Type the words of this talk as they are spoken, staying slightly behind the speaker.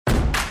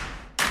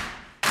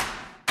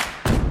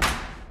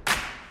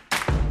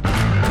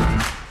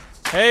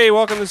Hey,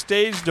 welcome to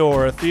Stage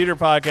Door, a theater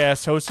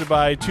podcast hosted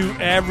by two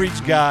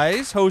average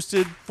guys,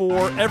 hosted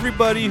for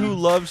everybody who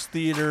loves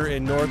theater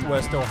in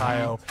Northwest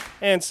Ohio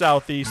and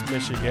Southeast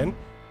Michigan.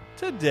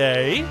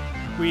 Today,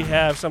 we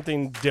have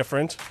something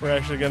different. We're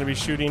actually going to be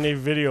shooting a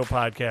video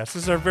podcast.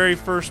 This is our very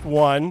first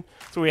one,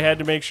 so we had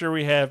to make sure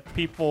we have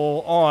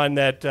people on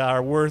that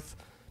are worth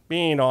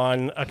being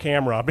on a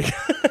camera.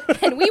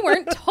 And we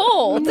weren't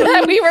told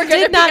that we were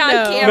going to be on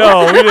camera.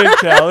 No, we didn't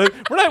tell.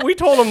 We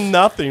told them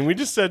nothing. We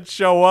just said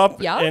show up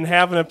and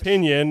have an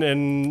opinion,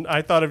 and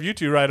I thought of you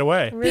two right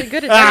away. Really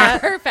good at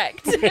that.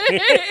 Perfect.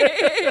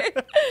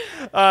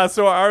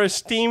 So our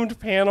esteemed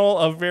panel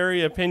of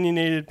very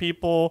opinionated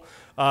people,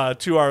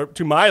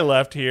 to my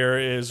left here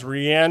is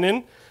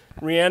Rhiannon.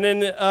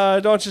 Rhiannon,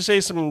 don't you say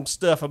some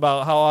stuff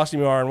about how awesome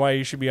you are and why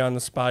you should be on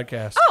this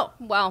podcast? Oh,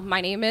 well,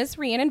 my name is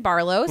Rhiannon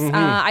Barlos.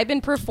 I've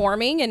been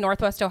performing in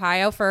Northwest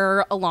Ohio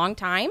for a long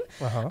time.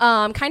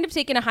 Kind of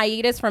taking a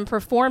hiatus from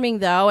performing,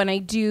 though, and I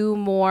do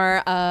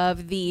more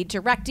of the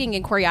directing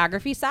and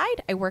choreography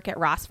side. I work at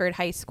Rossford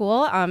High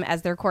School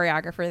as their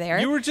choreographer there.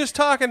 You were just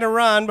talking to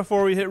Ron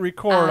before we hit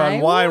record on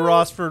why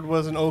Rossford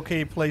was an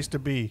okay place to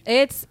be.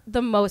 It's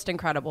the most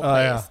incredible place.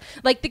 Yeah.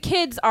 Like, the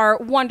kids are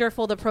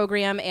wonderful, the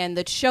program and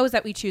the shows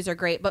that we choose are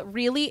great, but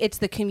really it's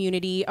the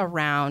community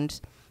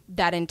around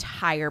that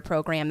entire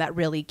program that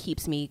really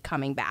keeps me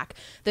coming back.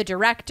 The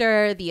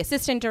director, the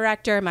assistant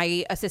director,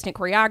 my assistant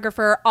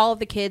choreographer, all of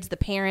the kids, the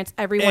parents,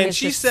 everyone and is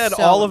she just said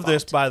so all of involved.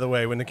 this, by the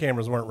way, when the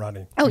cameras weren't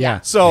running. Oh,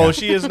 yeah. So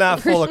she is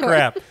not full of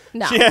crap.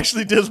 No. She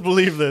actually does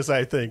believe this,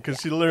 I think,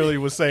 because she literally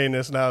was saying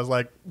this, and I was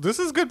like, this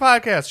is a good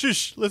podcast.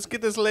 Shush, let's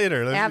get this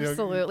later.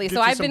 Absolutely. Get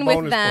So you I've some been with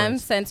bonus them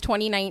points. since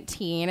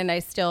 2019, and I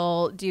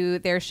still do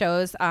their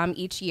shows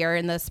each year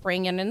in the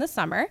spring and in the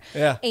summer.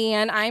 Yeah.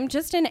 And I'm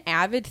just an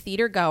avid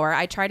theater goer.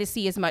 I try to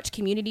see as much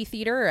community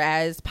theater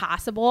as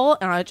possible,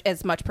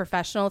 as much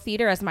professional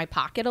theater as my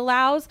pocket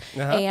allows.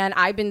 And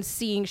I've been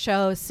seeing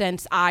shows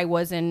since I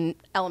was in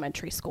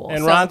elementary school. And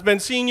So- Ron's been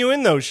seeing you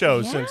in those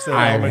shows Yeah. since then.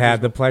 I've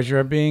had the pleasure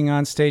of being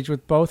on stage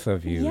with both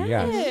of you.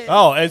 Yes.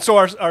 Oh, and so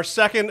our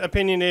second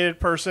opinionated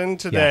person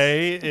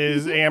today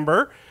is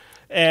Amber.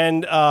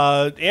 And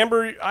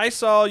Amber, I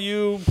saw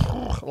you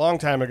a long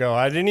time ago.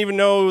 I didn't even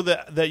know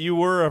that you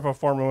were a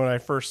performer when I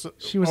first a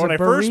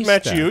first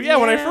met barista. you. Yeah,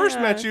 when I Yeah. first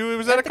met you, it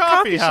was at a the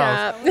coffee coffee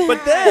house. shop.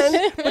 But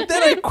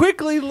then I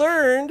quickly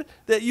learned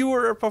that you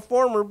were a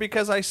performer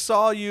because I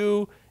saw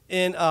you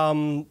in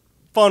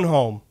Fun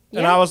Home.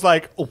 And Yeah. I was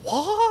like,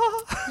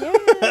 what?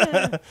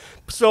 Yeah.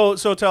 So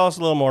tell us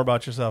a little more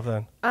about yourself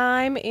then.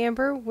 I'm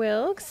Amber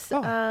Wilkes.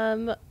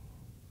 Oh.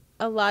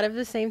 A lot of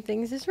the same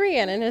things as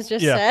Rhiannon has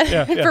just Yeah,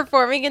 said. yeah.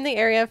 Performing in the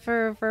area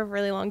for a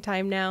really long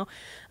time now.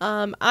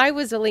 I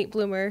was a late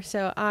bloomer,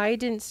 so I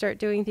didn't start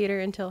doing theater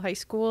until high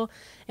school,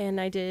 and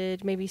I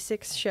did maybe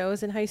 6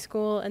 shows in high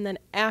school, and then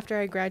after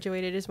I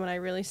graduated is when I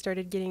really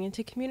started getting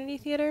into community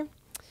theater.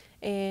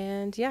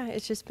 And yeah,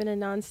 it's just been a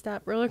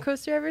nonstop roller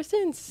coaster ever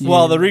since.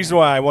 Well, the reason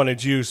why I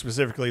wanted you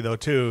specifically, though,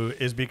 too,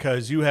 is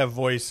because you have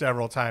voiced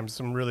several times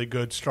some really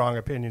good, strong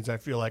opinions, I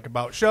feel like,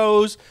 about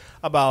shows,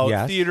 about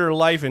Yes. theater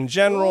life in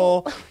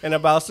general, and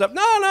about stuff.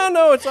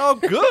 No, it's all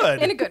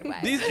good. In a good way.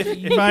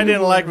 If I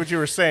didn't like what you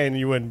were saying,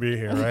 you wouldn't be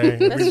here, right?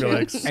 We'd be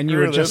like, And you "Screw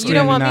were this just one." You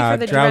don't in want me for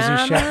the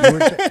Drowsy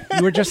drama?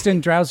 You were just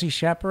in Drowsy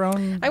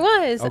Chaperone? I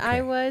was. Okay.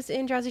 I was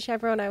in Drowsy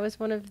Chaperone. I was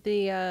one of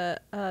the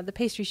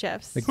pastry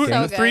chefs. The Who,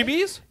 gang- So Three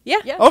good. Bs? Yeah.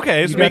 Yeah.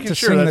 Okay, You just got making to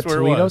sure sing the that's where it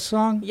Toledo was.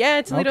 song?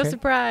 Yeah, Toledo Okay.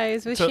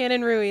 Surprise with To-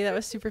 Shannon Rui. That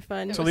was super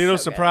fun. Toledo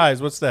so good.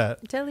 Surprise. What's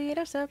that?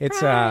 Toledo Surprise.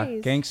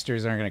 It's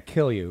gangsters are going to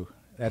kill you.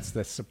 That's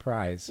the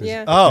surprise.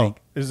 Yeah. I Oh, think.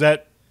 is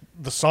that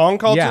the song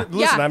called? Yeah.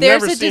 Listen, I've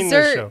there's never a seen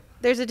dessert. this show.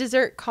 There's a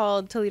dessert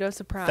called Toledo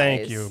Surprise.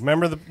 Thank you.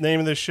 Remember the name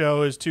of the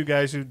show is Two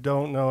Guys Who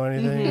Don't Know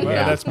Anything? Well,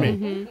 Yeah. that's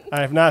me.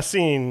 I have not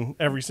seen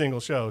every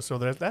single show, so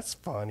that's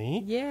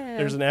funny. Yeah.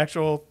 There's an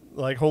actual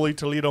like Holy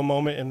Toledo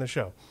moment in the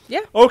show.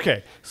 Yeah.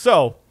 Okay,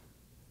 so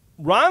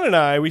Ron and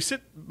I, we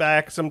sit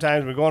back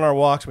sometimes, we go on our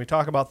walks, and we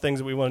talk about things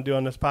that we want to do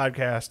on this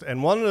podcast.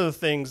 And one of the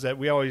things that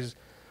we always,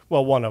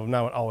 well, one of them,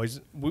 not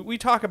always, we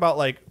talk about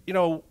like, it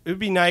would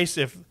be nice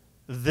if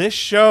this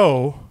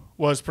show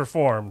was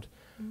performed.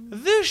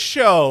 This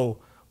show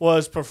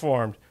was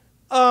performed.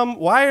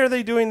 Why are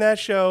they doing that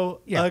show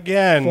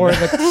again? For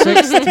the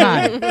 6th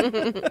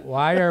time.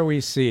 Why are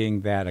we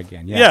seeing that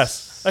again?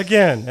 Yes,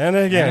 again and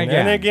again and And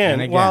again,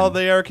 again, and while again.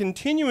 they are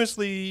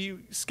continuously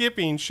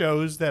skipping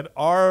shows that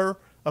are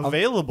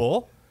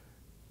available.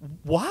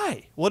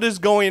 Why? What is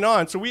going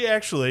on? So we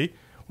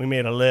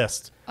made a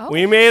list.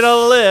 We made a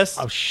list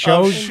Of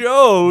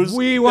shows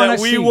we wanna that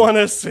we see. want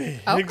to see.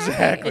 Okay.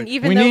 Exactly. And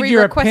even We though need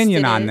your requested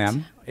opinion on it-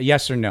 them.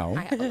 Yes or no.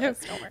 I have a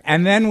list, don't worry.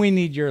 And then we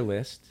need your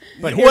list.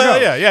 But here Well,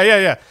 goes.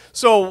 yeah.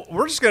 So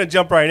we're just going to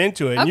jump right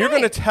into it. And you're Okay.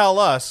 going to tell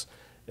us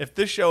if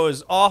this show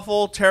is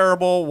awful,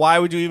 terrible, why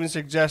would you even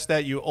suggest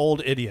that, you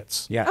old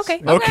idiots? Yes.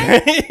 Okay.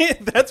 Okay,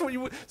 that's what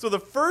you. So the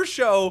first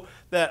show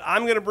that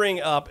I'm going to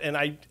bring up,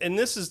 and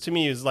this is to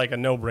me is like a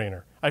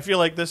no-brainer. I feel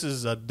like this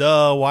is a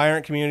duh. Why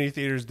aren't community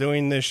theaters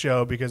doing this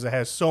show? Because it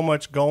has so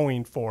much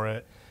going for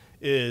it.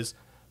 Is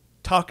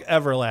Tuck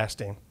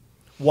Everlasting.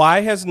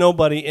 Why has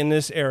nobody in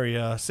this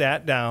area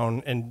sat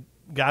down and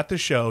got the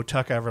show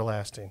Tuck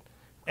Everlasting?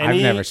 I've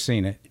never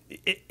seen it.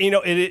 It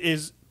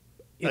is.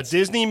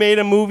 Disney made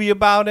a movie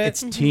about it.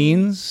 It's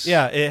teens.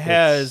 Yeah, it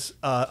has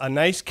a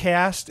nice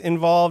cast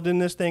involved in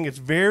this thing. It's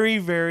very,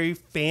 very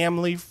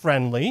family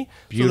friendly.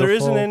 Beautiful. So there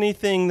isn't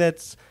anything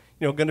that's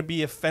going to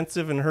be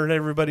offensive and hurt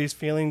everybody's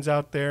feelings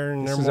out there.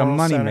 And This their is a moral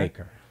money center.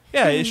 maker.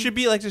 Yeah, it should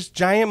be like this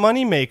giant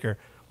money maker.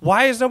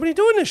 Why is nobody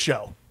doing this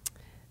show?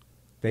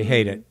 They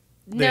hate it.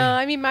 No,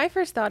 I mean, my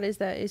first thought is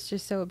that it's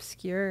just so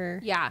obscure.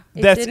 Yeah.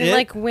 It That's didn't it?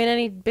 like win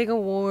any big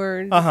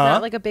awards. It's Uh-huh.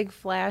 not like a big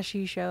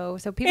flashy show.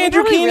 So people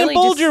Andrew probably Keenan really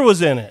Bolger just,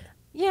 was in it.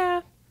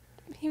 yeah,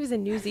 he was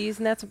in Newsies,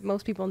 and that's what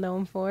most people know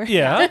him for.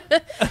 Yeah.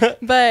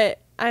 But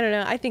I don't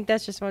know. I think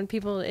that's just when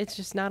people, it's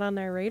just not on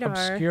their radar.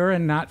 Obscure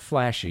and not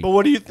flashy. But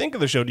what do you think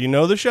of the show? Do you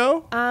know the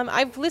show?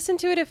 I've listened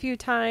to it a few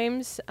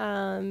times.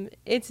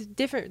 It's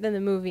different than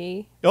the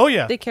movie. Oh,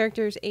 yeah. The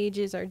characters'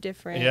 ages are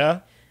different.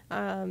 Yeah.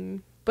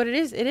 But it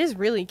is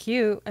really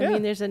cute. I Yeah.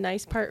 mean, there's a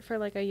nice part for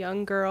like a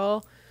young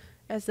girl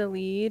as the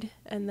lead,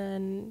 and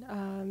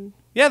then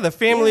Yeah, the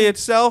family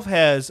itself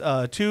has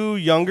two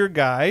younger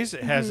guys.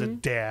 It has a Mm-hmm.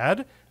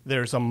 dad.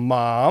 There's a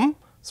mom.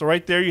 So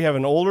right there, you have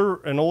an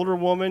older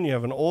woman. You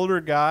have an older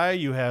guy.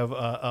 You have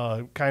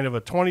a kind of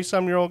a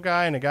 20-some-year-old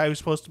guy and a guy who's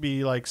supposed to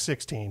be like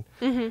 16.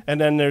 Mm-hmm. And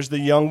then there's the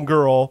young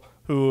girl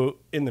who,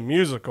 in the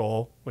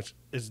musical, which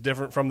is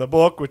different from the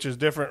book, which is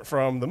different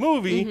from the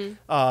movie,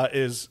 Mm-hmm.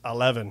 is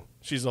 11.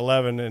 She's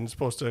 11 and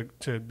supposed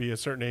to be a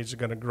certain age, is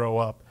going to grow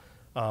up.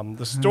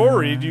 The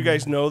story, do you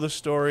guys know the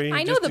story?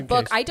 I know Just the in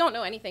book. case? I don't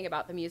know anything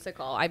about the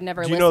musical. I've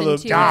never Do you listened know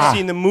to Have it. you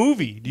seen the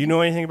movie? Do you know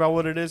anything about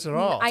what it is at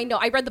all? I know.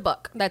 I read the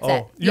book. That's Oh,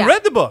 it. you Yeah.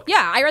 read the book?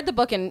 Yeah, I read the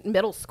book in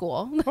middle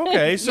school.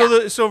 Okay,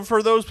 so Yeah. so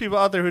for those people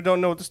out there who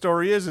don't know what the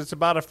story is, it's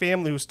about a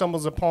family who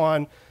stumbles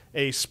upon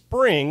a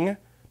spring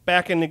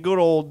back in the good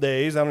old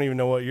days. I don't even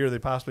know what year they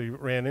possibly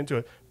ran into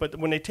it, but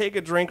when they take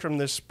a drink from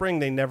this spring,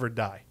 they never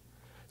die.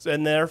 So,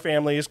 and their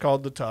family is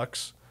called the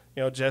Tucks.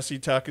 Jesse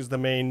Tuck is the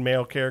main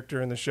male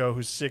character in the show,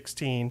 who's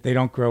 16. They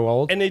don't grow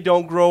old. And they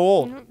don't grow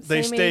old.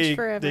 They Same stay. age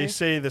forever. They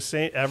say the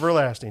same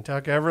everlasting.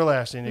 Tuck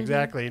everlasting.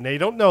 Exactly. And they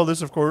don't know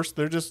this, of course.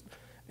 They're just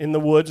in the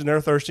woods and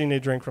they're thirsty and they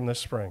drink from this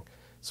spring.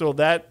 So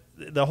that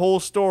the whole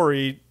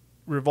story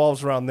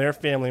revolves around their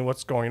family and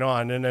what's going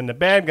on. And then the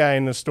bad guy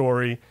in the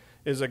story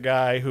is a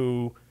guy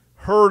who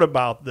heard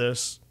about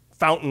this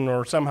fountain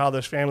or somehow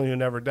this family who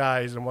never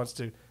dies and wants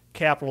to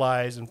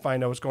capitalize and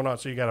find out what's going on.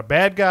 So you got a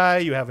bad guy,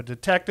 you have a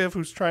detective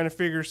who's trying to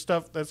figure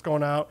stuff that's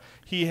going out.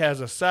 He has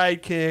a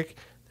sidekick.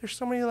 There's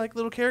so many like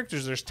little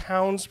characters. There's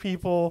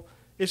townspeople.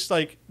 It's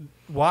like,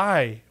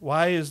 why?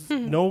 Why is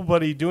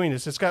nobody doing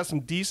this? It's got some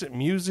decent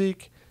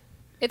music.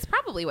 It's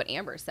probably what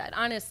Amber said,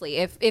 honestly.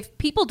 If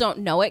people don't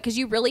know it, because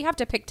you really have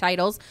to pick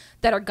titles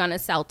that are going to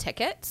sell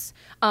tickets,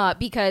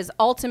 because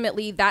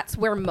ultimately that's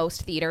where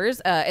most theaters,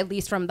 at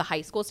least from the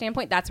high school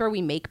standpoint, that's where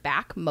we make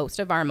back most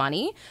of our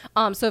money.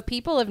 So if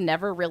people have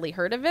never really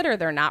heard of it or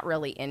they're not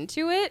really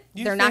into it,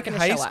 they're not going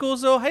to show high up.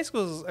 schools, though? High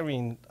schools, I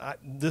mean,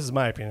 this is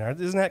my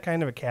opinion. Isn't that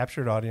kind of a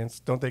captured audience?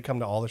 Don't they come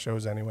to all the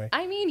shows anyway?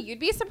 I mean, you'd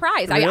be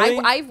surprised. Really?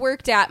 I've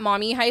worked at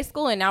Maumee High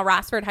School and now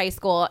Rossford High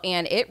School,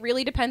 and it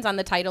really depends on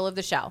the title of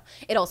the show.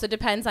 It also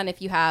depends on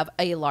if you have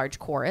a large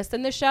chorus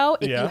in the show,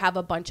 if Yeah. you have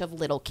a bunch of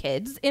little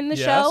kids in the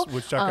Yes, show.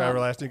 which Chuck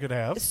Everlasting could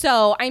have.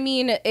 So, I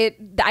mean,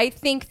 I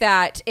think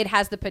that it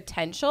has the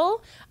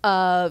potential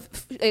of,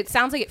 it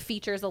sounds like it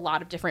features a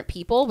lot of different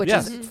people, which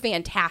Yes. is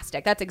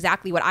fantastic. That's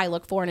exactly what I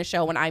look for in a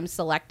show when I'm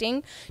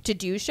selecting to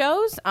do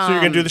shows. So you're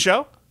going to do the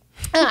show?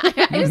 I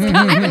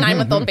have a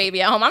 9-month-old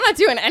baby at home. I'm not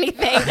doing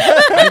anything.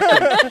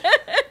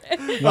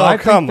 Well, I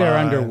come think they're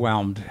on.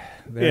 underwhelmed.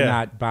 They're Yeah.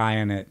 not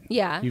buying it.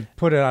 Yeah. You've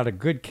put out a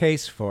good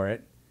case for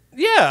it.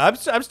 Yeah,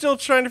 I'm still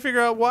trying to figure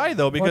out why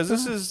though, because What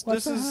this the- is what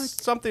this the is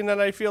heck? something that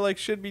I feel like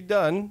should be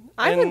done.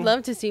 I would And-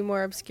 love to see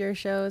more obscure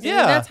shows. I mean,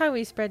 Yeah. that's how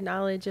we spread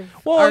knowledge of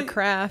well, our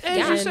craft. As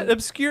you and- said,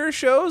 obscure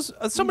shows.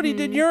 Somebody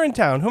did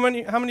Urinetown.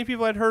 How many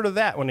people had heard of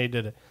that when they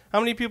did it? How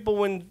many people,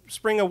 when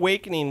Spring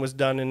Awakening was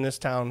done in this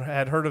town,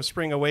 had heard of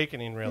Spring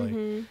Awakening?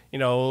 Really,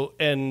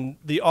 and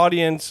the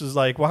audience is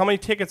like, well, how many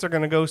tickets are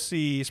going to go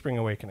see Spring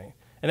Awakening?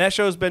 And that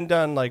show's been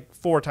done like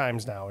 4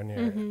 times now in the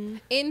area.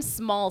 In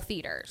small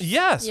theaters.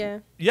 Yes. Yeah.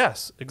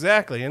 Yes,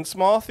 exactly. In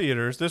small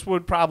theaters, this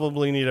would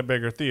probably need a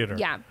bigger theater.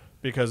 Yeah.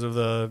 Because of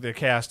the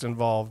cast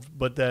involved.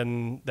 But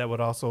then that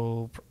would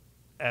also,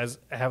 as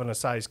having a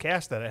size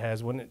cast that it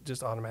has, wouldn't it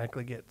just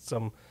automatically get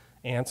some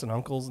aunts and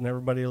uncles and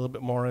everybody a little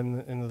bit more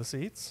into the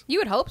seats? You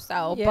would hope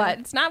so, Yeah. but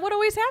it's not what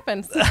always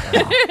happens,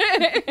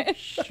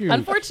 Shoot.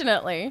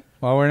 unfortunately.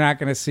 Well, we're not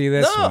going to see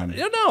this one.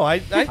 I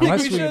think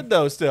Unless we we- should,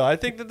 though, still. I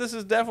think that this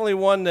is definitely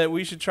one that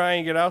we should try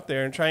and get out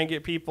there and try and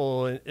get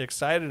people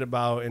excited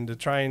about and to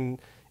try and,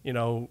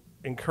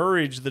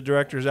 encourage the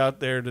directors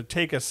out there to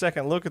take a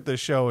second look at this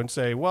show and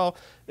say, well,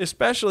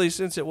 especially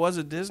since it was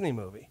a Disney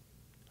movie.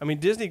 I mean,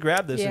 Disney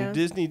grabbed this Yeah. and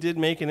Disney did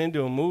make it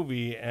into a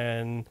movie,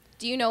 and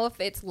Do you know if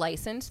it's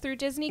licensed through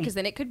Disney? Because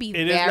then it could be it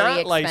very is not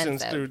expensive.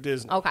 licensed through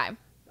Disney. Okay.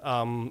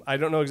 I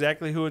don't know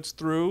exactly who it's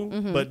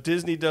through, but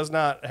Disney does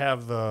not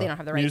have the, They don't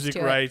have the rights music to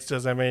it. rights.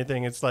 Doesn't have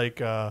anything. It's like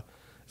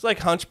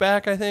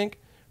Hunchback, I think,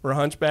 where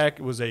Hunchback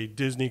was a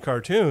Disney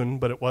cartoon,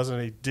 but it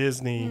wasn't a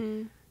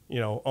Disney,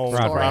 owned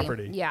Story.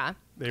 property. Yeah.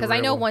 They Because were I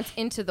know able- once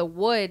Into the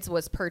Woods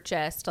was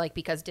purchased, like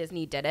because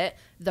Disney did it,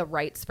 the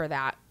rights for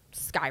that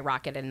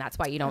skyrocketed, and that's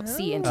why you don't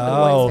see Into the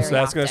Oh, Woods so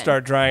very that's going to often.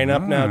 start drying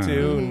up now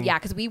too. and Yeah,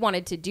 because we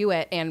wanted to do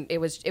it, and it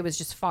was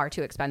just far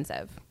too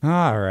expensive.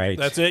 All right.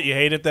 That's it. You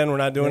hate it? Then we're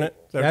not doing it.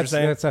 Is that what you're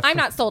saying? that's a I'm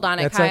not sold on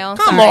it, that's a- Kyle.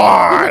 Come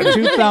Sorry. on.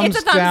 Two thumbs It's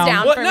a thumbs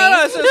down. What? for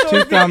No, me. so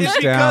Two thumbs it's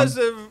because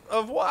down.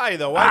 of why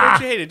though? Why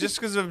don't you hate it? Just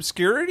because of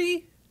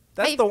obscurity?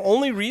 That's the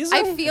only reason.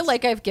 I feel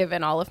like I've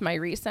given all of my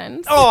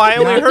reasons. Oh, I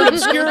only heard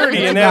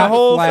obscurity in that not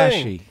whole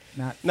flashy. thing.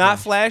 Not Not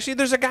flashy.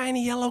 There's a guy in a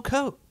yellow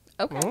coat.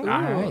 Okay. All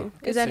right.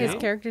 Is that his See?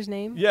 character's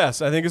name?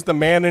 Yes, I think it's the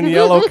man in the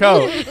yellow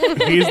coat.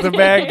 He's the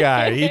bad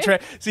guy.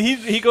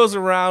 He goes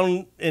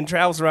around and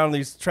travels around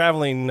these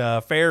traveling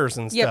fairs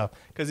and Yep. stuff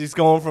because he's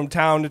going from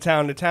town to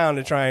town to town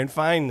to try and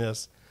find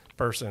this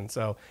person.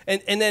 So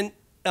and then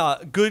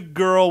good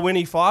girl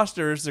Winnie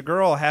Foster's the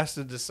girl has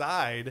to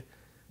decide,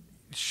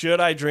 should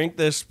I drink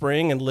this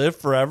spring and live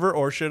forever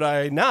or should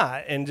I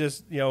not and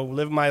just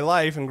live my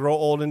life and grow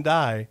old and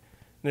die.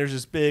 And there's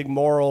this big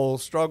moral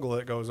struggle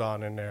that goes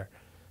on in there.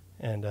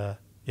 And,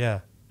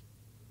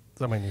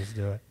 somebody needs to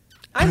do it.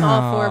 I'm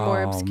all for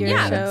more obscure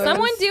Yeah, shows.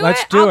 someone do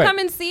Let's it. do I'll it. come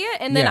and see it,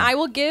 and then Yeah. I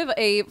will give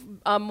a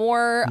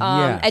more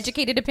Yes.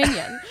 educated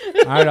opinion.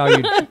 All right, all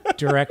you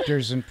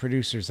directors and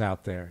producers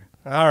out there.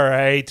 All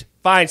right.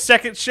 Fine.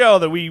 Second show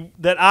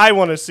that I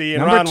want to see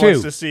and Number Ron 2.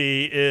 wants to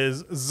see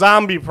is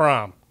Zombie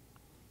Prom.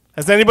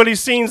 Has anybody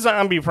seen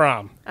Zombie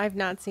Prom? I've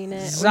not seen it,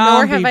 nor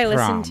Zombie have I prom.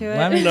 listened to it.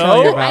 Let me No?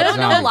 tell you about I don't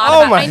know a zombie. lot Oh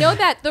about my- it. I know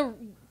that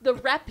the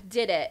rep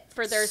did it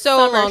for their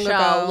So summer long show,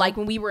 ago. like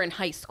when we were in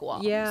high school.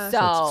 Yeah.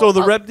 So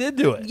the rep did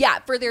do it. Yeah,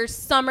 for their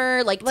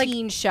summer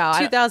teen show.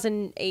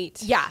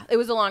 2008. Yeah, it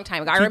was a long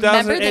time ago. I remember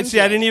them. 2008.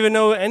 See, I doing didn't even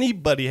know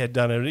anybody had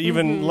done it,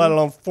 even let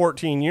alone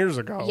 14 years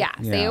ago. Yeah,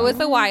 so Yeah. it was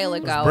a while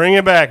ago. Bring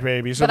it back,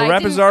 baby. So But the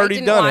rep has I already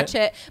didn't done watch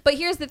it. it. But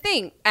here's the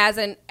thing: as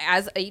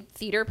a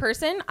theater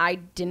person, I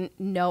didn't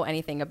know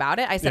anything about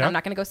it. I said Yeah. I'm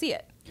not going to go see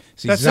it.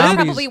 See, That's it? That's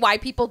zombies, probably why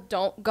people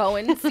don't go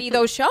and see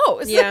those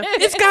shows. Yeah.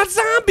 It's got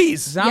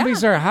zombies.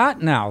 zombies are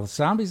hot now.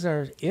 Zombies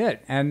are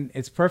it. And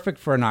it's perfect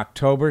for an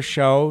October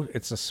show.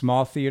 It's a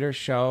small theater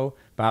show,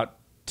 about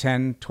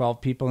 10,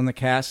 12 people in the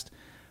cast.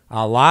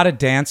 A lot of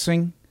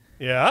dancing,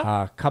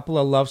 Yeah. a couple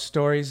of love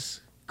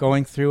stories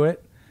going through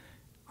it.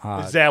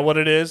 Is that what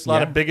it is? A lot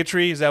yeah. of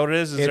bigotry? Is that what it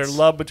is? Is there It's-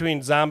 love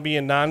between zombie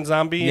and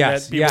non-zombie? Yes,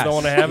 and that people yes, don't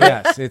want to have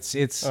it? yes.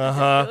 It's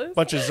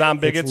Bunch of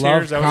zombie It's bigots here.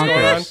 love Is that what's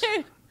going on?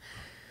 conquers.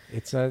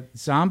 It's a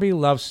zombie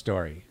love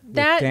story with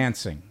That-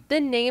 dancing.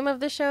 The name of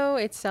the show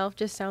itself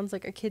just sounds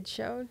like a kid's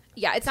show.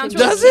 Yeah, it sounds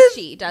Does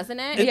really it? kitschy, doesn't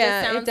it?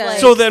 Yeah, just it sounds does. like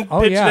So then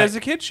Oh, pitch yeah. it as a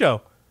kid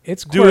show.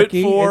 It's Do it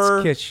quirky.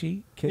 for- It's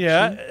kitschy.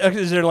 Yeah.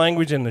 Is there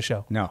language in the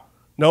show? No.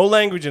 No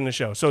language in the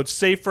show. So it's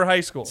safe for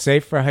high school.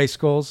 Safe for high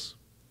schools.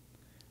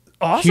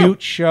 Awesome.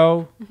 Cute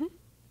show.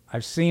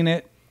 I've seen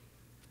it.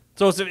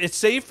 So it's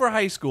safe for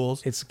high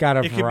schools. It's got a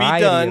It could be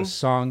variety done. of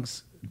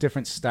songs,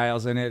 different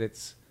styles in it.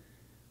 It's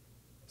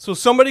So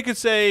somebody could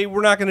say,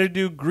 we're not going to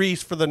do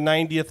Grease for the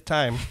 90th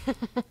time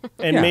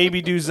and Yeah.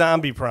 maybe do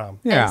Zombie Prom.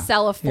 yeah. and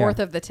sell a fourth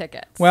yeah. of the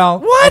tickets. Well,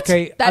 What?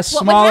 okay, That's a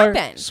what would smaller,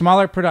 happen.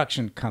 smaller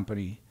production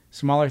company,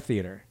 smaller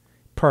theater,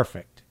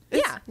 perfect.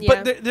 yeah.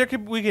 But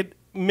we could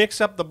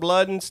mix up the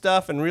blood and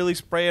stuff and really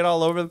spray it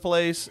all over the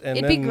place. And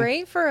It'd be then-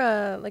 great for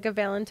a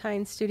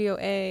Valentine's Studio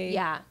A.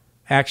 Yeah.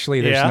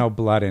 Actually, there's Yeah? no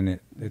blood in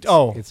it. It's,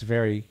 Oh. it's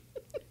very.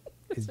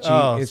 It's G,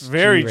 Oh, it's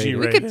very G-rated. G-rated.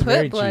 We could It's put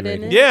very blood in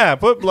G-rated. it. Yeah,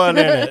 put blood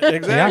in it.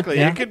 Exactly.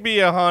 Yeah. It could be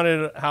a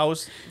haunted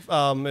house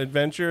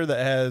adventure that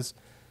has,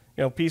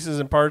 pieces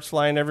and parts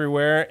flying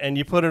everywhere, and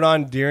you put it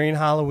on during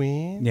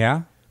Halloween.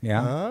 Yeah,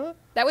 yeah. Huh?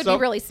 That would So-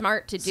 be really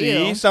smart to do.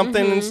 See,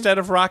 something instead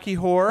of Rocky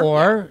Horror.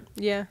 Or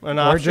Yeah. an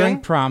or option. during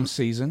prom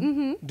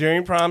season.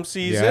 During prom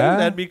season. Yeah.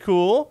 That'd be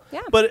cool.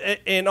 Yeah. But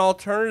an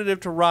alternative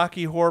to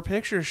Rocky Horror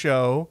Picture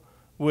Show,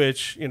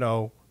 which,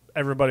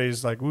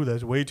 everybody's like, ooh,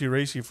 that's way too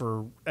racy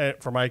for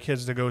my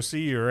kids to go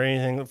see or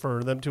anything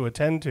for them to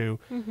attend to.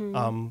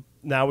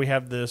 Now we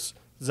have this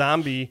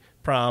zombie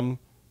prom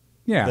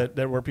Yeah.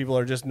 that where people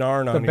are just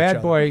gnarring on each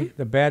other.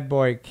 The bad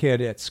boy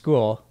kid at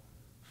school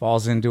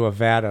falls into a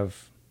vat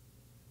of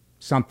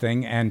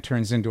something and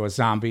turns into a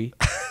zombie.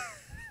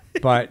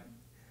 But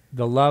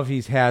the love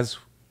he has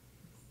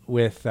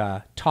with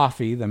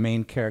Toffee, the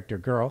main character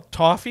girl,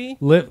 Toffee?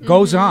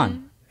 goes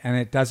on, and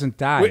it doesn't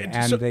die. Wait,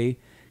 and so- they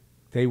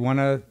want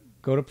to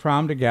go to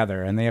prom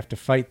together, and they have to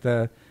fight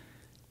the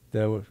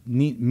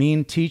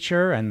mean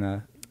teacher and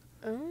the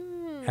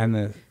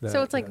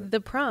So it's like the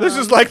prom. This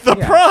is like the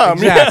yeah, prom.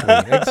 exactly,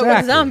 but exactly.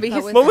 with zombies.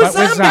 But with- But with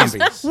But with zombies,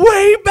 zombies.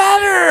 way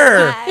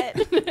better.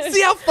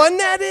 See how fun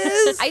that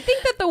is? I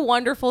think that the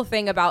wonderful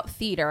thing about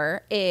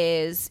theater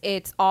is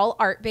it's all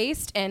art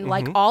based, and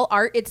like all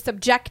art, it's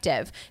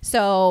subjective.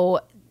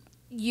 So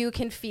you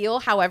can feel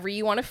however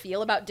you want to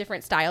feel about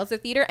different styles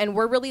of theater, and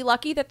we're really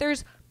lucky that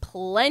there's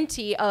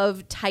plenty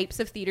of types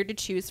of theater to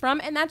choose from,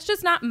 and that's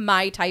just not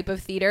my type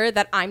of theater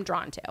that I'm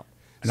drawn to.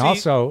 And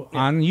also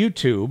on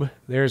YouTube,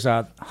 there's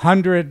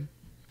 100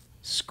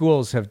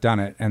 schools have done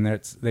it, and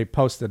they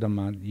posted them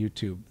on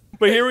YouTube.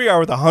 But here we are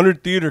with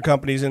 100 theater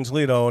companies in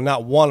Toledo, and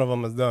not one of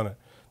them has done it.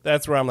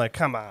 That's where I'm like,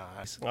 come on.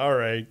 All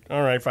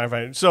right,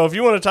 fine. So if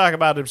you want to talk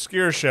about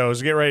obscure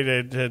shows, get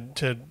ready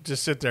to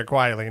just sit there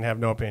quietly and have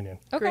no opinion.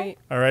 Okay. Great.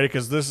 All right,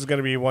 because this is going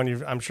to be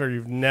one I'm sure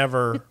you've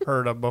never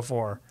heard of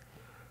before.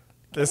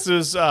 This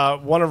is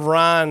one of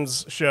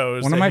Ron's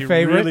shows One of that my he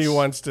favorites. really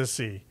wants to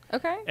see.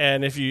 Okay.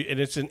 And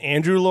it's an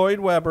Andrew Lloyd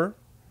Webber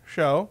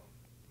show.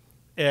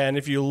 And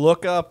if you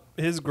look up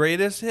his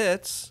greatest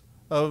hits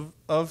of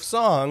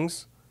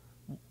songs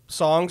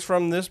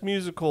from this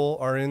musical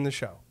are in the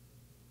show.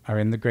 Are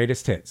in the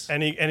greatest hits.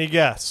 Any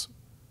guess?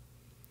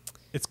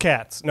 It's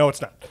Cats. No, it's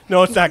not.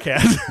 No, it's not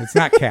Cats. It's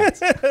not Cats.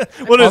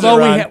 What is it,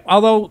 Ron?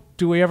 Although,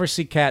 do we ever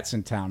see cats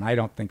in town? I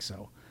don't think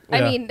so. I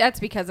Yeah. mean, that's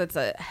because it's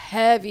a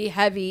heavy.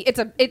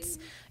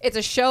 It's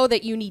a show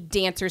that you need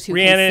dancers who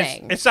Rhiannon, can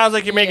sing. it sounds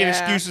like you're making Yeah.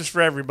 excuses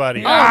for everybody.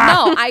 Oh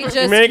no! I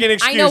just making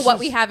I know what excuses.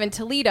 we have in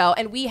Toledo,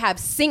 and we have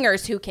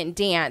singers who can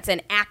dance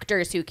and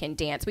actors who can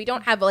dance. We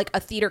don't have like a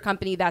theater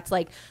company that's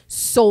like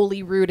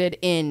solely rooted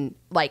in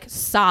like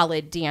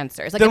solid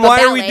dancers. Like Then if a why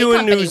are we ballet doing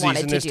company Newsies wanted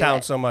in to this do town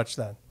it. so much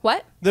then?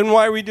 What? Then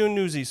why are we doing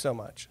Newsies so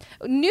much?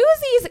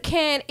 Newsies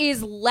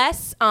is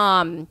less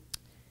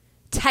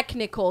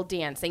technical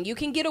dancing. You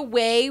can get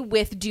away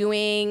with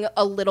doing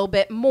a little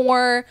bit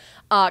more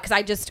because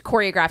I just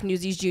choreographed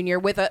Newsies Junior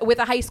with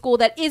a high school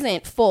that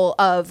isn't full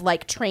of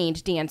like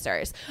trained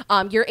dancers.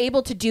 You're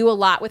able to do a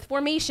lot with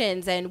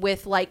formations and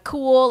with like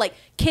cool like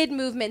kid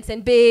movements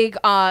and big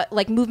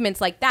like movements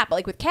like that. But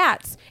like with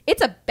Cats,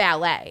 it's a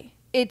ballet.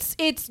 It's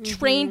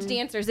trained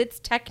dancers. It's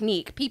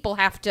technique. People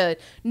have to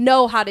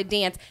know how to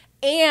dance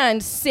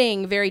and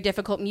sing very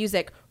difficult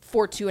music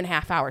for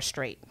 2.5 hours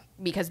straight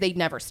because they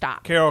never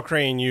stop. Carol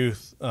Crane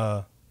Youth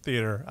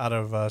Theater out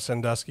of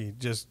Sandusky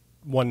just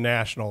won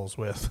nationals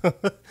with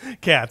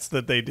Cats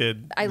that they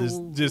did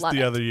just love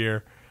the it. other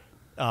year.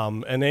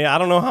 And I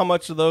don't know how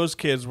much of those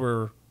kids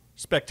were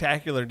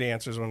spectacular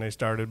dancers when they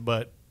started,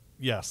 but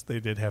yes, they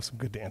did have some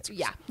good dancers.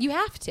 Yeah, you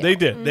have to. They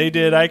did. They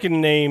did. I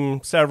can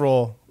name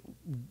several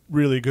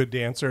really good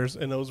dancers,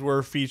 and those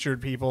were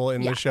featured people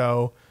in Yeah. the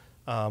show.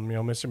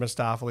 Mr.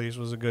 Mistopheles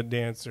was a good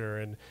dancer,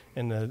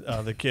 and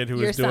the kid who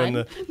Your was doing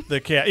son? the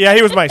cat. Yeah,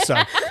 he was my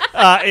son.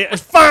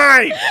 It's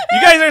fine.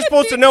 You guys are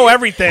supposed to know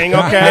everything,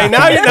 okay?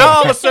 Now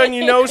all of a sudden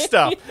you know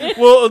stuff.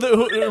 Well,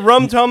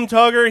 Rum Tum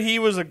Tugger, he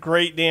was a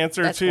great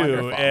dancer That's too,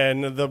 wonderful.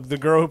 and the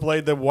girl who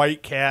played the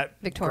white cat,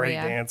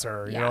 Victoria. great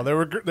dancer. Yeah. You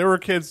know, there were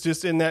kids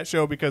just in that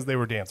show because they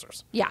were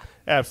dancers. Yeah.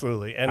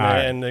 Absolutely, and All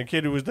right. and the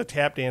kid who was the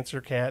tap dancer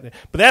cat,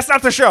 but that's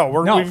not the show.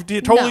 No. We've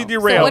totally No. So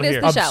derailed what is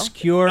here. the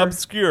show?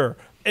 Obscure.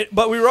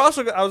 But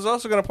I was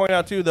also going to point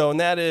out too, though, and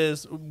that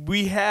is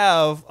we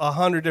have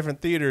 100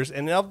 different theaters,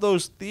 and of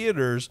those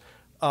theaters,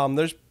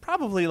 there's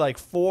probably like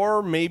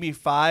 4, maybe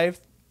 5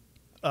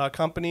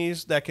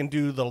 companies that can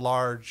do the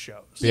large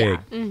shows. Big.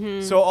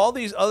 Yeah. So all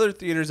these other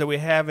theaters that we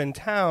have in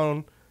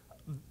town,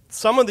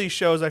 some of these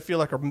shows I feel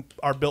like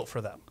are built for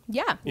them.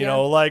 Yeah. You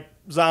know, like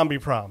Zombie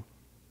Prom.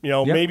 You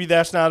know, Yep. maybe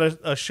that's not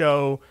a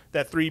show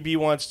that 3B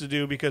wants to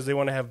do because they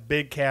want to have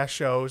big cast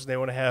shows. They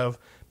want to have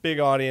big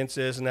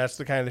audiences, and that's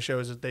the kind of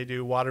shows that they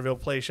do. Waterville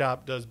Play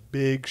Shop does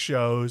big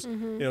shows.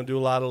 Mm-hmm. They don't do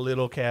a lot of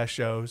little cast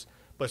shows.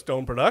 But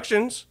Stone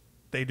Productions,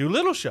 they do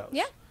little shows.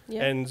 Yeah.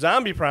 Yeah. And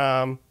Zombie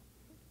Prom,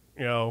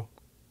 you know,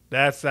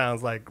 that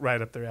sounds like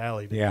right up their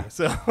alley to Yeah. me.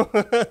 So,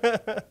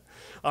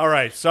 all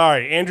right.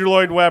 Sorry. Andrew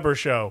Lloyd Webber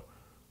show.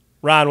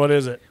 Ron, what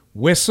is it?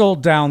 Whistle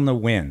Down the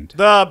Wind.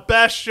 The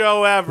best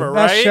show ever, The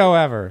right? best show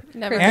ever.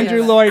 Never heard Andrew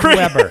of it. Lloyd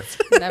Webber.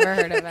 Never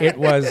heard of it. It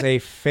was a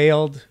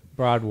failed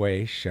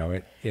Broadway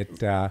show.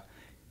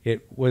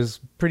 It was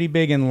pretty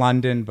big in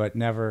London, but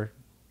never.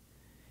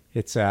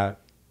 It's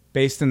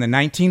based in the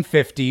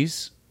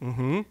 1950s.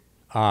 Mm-hmm.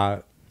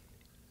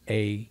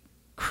 A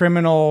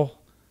criminal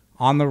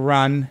on the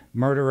run,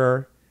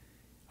 murderer.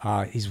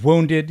 He's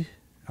wounded.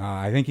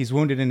 I think he's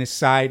wounded in his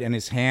side and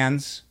his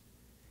hands.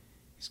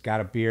 He's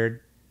got a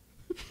beard.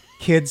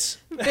 Kids.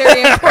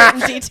 Very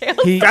important detail.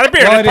 He, Got a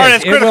beard. well, That part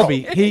is it will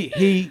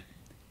critical.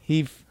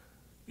 be.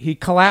 He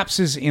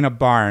collapses in a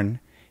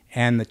barn,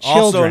 and the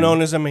Also children,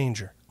 known as a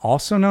manger.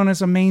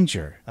 a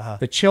manger,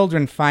 the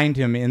children find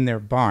him in their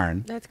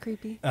barn. That's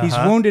creepy. He's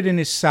wounded in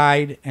his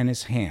side and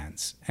his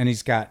hands, and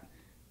he's got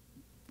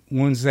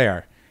wounds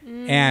there,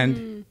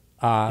 and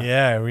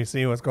Yeah, we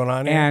see what's going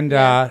on here. and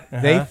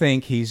they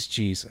think he's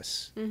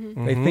Jesus.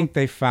 They think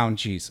they found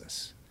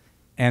Jesus,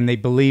 and they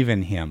believe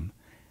in him,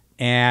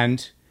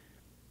 and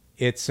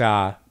it's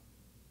all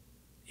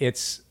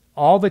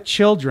the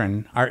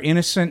children are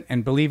innocent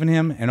and believe in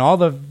him, and all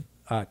the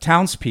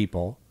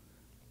townspeople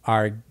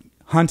are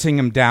hunting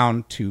him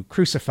down to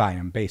crucify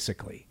him,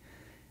 basically,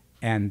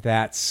 and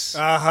that's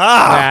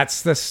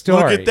the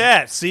story. Look at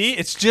that. See,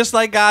 it's just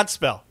like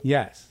Godspell.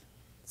 Yes.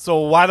 So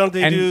why don't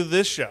they And- do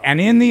this show? And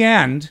in the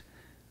end,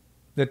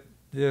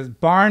 the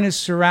barn is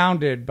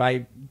surrounded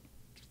by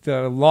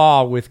the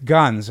law with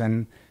guns,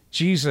 and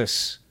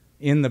Jesus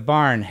in the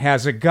barn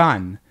has a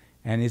gun,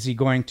 and is he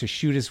going to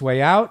shoot his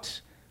way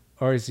out,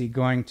 or is he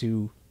going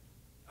to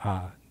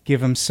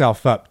give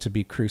himself up to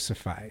be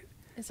crucified?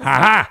 Is this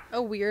Ha-ha! like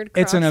a weird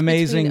cross It's an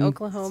amazing between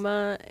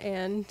Oklahoma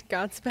and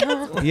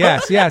Godspell?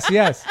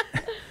 Yes.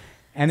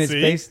 And it's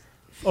See? based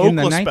in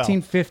the Oklaspell.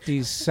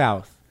 1950s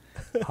South.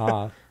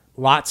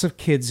 Lots of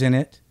kids in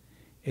it.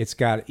 It's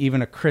got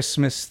even a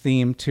Christmas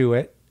theme to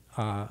it.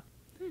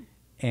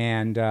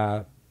 And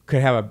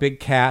could have a big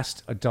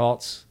cast,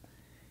 adults.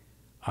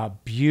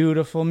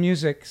 Beautiful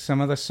music. Some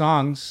of the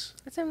songs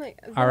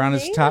are on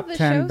his top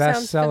 10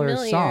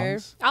 bestseller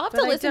songs. I'll have But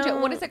to I listen to it.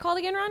 don't- What is it called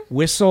again, Ron?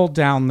 Whistle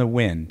Down the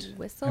Wind.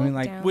 Whistle I mean,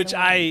 like, Down Which the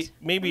I Wind.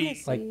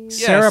 maybe Like Yeah,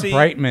 Sarah see-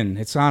 Brightman.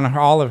 It's on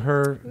all of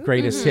her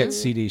greatest hit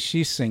CDs.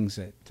 She sings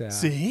it.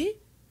 see.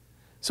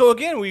 So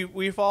again,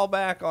 we fall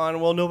back on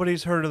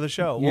nobody's heard of the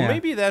show. Well, Yeah.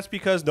 maybe that's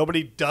because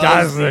nobody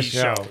does the these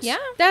show. shows. Yeah.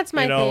 That's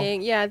my You know?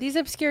 thing. Yeah, these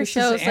obscure This is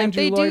shows, like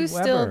Andrew they do Lloyd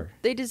still, Webber.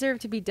 they deserve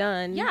to be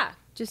done. Yeah.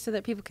 Just so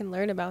that people can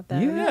learn about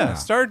them. Yeah,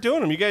 start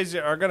doing them. You guys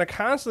are going to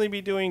constantly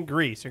be doing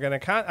Grease. You're going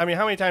to. I mean,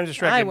 how many times has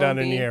Shrek I been done won't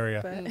in the be,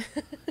 area?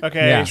 but-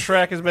 Okay, Yeah.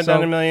 Shrek has been So,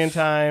 done a million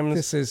times.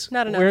 This is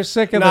Not enough. We're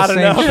sick of Not the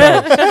same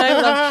enough. show.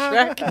 I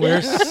love Shrek.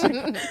 We're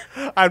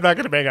sick. I'm not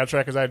going to bang on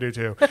Shrek because I do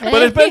too. But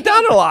it's been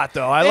done a lot,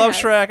 though. I love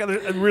has. Shrek.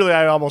 And really,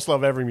 I almost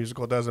love every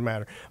musical. It doesn't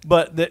matter.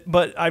 But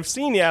I've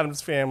seen the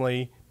Addams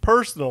Family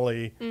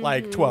personally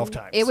like 12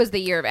 times. It was the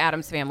year of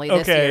Adam's Family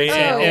this Okay, year.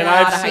 and, too. and A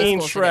lot of I've high seen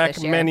schools did it this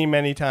Shrek year.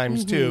 many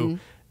times too,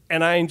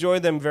 and I enjoy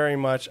them very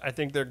much. I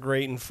think they're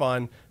great and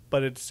fun.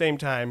 But at the same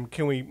time,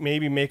 can we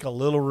maybe make a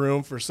little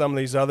room for some of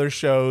these other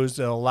shows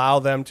to allow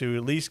them to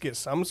at least get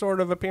some sort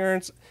of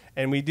appearance?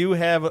 And we do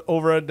have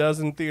over a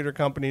dozen theater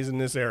companies in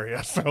this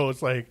area, so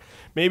it's like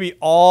maybe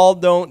all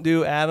don't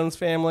do Addams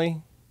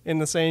Family in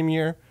the same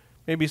year.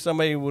 Maybe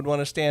somebody would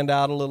want to stand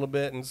out a little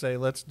bit and say,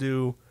 let's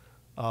do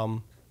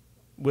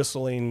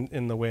Whistling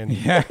in the Wind.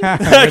 Yeah.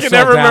 I can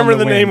never remember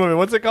the name of it.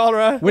 What's it called,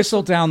 Ryan?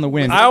 Whistle Down the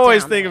Wind. I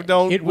always Down think the of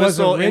Don't It was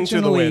Whistle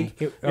Into the Wind.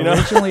 It you know?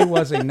 originally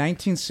was a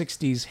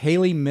 1960s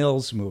Haley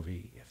Mills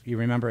movie. If you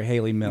remember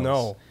Haley Mills.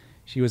 No.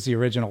 She was the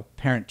original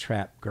Parent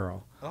Trap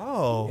girl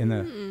Oh. in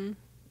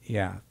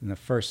the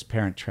first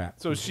Parent Trap.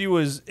 So she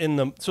was in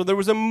the... So there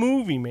was a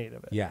movie made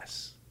of it.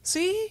 Yes.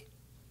 See?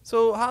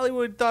 So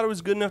Hollywood thought it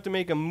was good enough to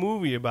make a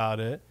movie about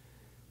it.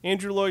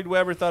 Andrew Lloyd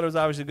Webber thought it was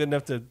obviously good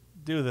enough to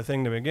do the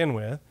thing to begin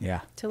with.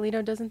 Yeah.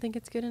 Toledo doesn't think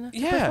it's good enough to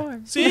Yeah.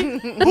 perform. See?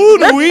 Who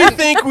do we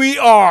think we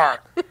are?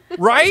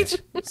 Right?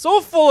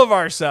 So full of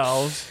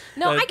ourselves.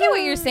 No, that- I get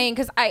what you're saying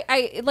because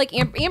I like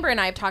Amber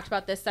and I have talked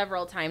about this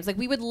several times. Like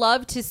we would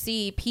love to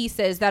see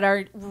pieces that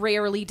are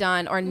rarely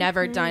done or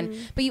never done,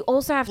 but you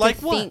also have Like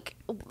to what? think.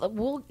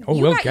 Well, Oh,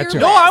 you we'll got get your to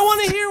it. No, list. I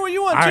want to hear what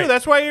you want All too. right.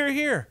 That's why you're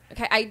here.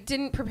 Okay, I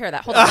didn't prepare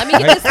that. Hold on, let me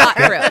get this thought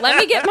through. Let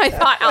me get my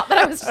thought out that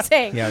I was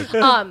saying.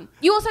 Yeah.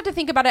 You also have to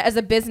think about it as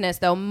a business,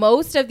 though.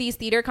 Most of these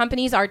theater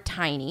companies are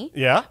tiny.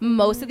 Yeah.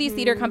 Most of these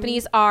theater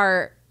companies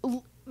are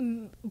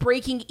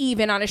breaking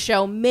even on a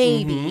show,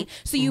 maybe.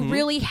 So you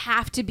really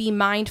have to be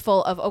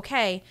mindful of,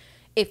 okay,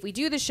 if we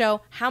do the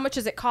show, how much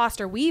does it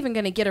cost? Are we even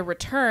going to get a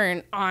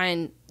return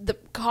on the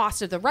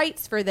cost of the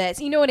rights for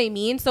this? You know what I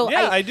mean? So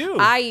Yeah, I do.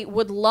 I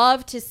would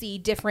love to see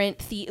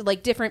different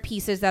different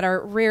pieces that are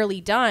rarely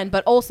done,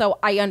 but also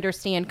I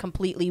understand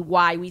completely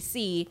why we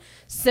see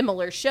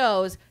similar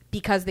shows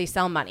because they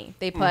sell money.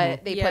 They put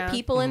Yeah. put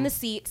people in the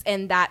seats,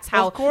 and that's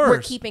how Of course.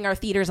 we're keeping our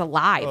theaters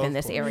alive in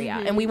this course. area,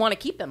 and we want to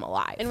keep them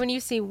alive. And when you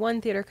see one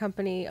theater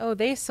company,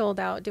 they sold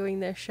out doing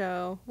this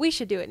show, we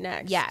should do it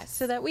next. Yes.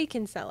 So that we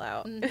can sell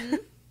out.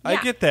 I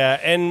Yeah. get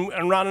that. And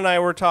Ron and I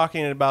were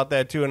talking about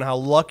that too, and how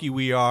lucky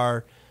we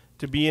are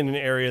to be in an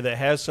area that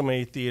has so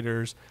many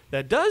theaters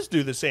that does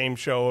do the same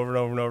show over and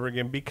over and over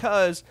again,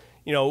 because,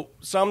 you know,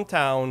 some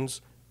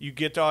towns you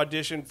get to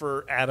audition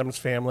for Addams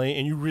Family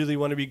and you really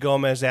want to be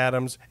Gomez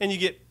Addams, and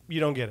you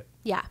don't get it.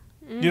 Yeah.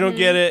 You don't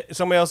get it.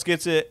 Somebody else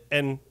gets it,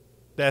 and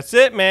that's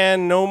it,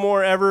 man. No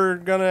more ever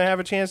gonna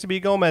have a chance to be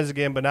Gomez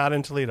again, but not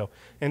in Toledo.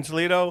 In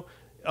Toledo,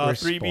 We're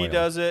 3B spoiled.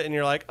 does it, and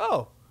you're like,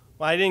 oh,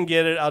 well, I didn't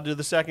get it. I'll do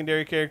the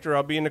secondary character.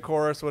 I'll be in the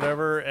chorus,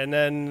 whatever. And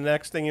then the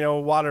next thing you know,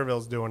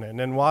 Waterville's doing it. And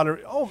then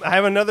I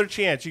have another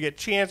chance. You get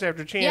chance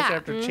after chance Yeah.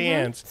 after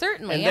chance.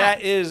 Certainly, And yeah.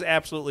 that is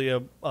absolutely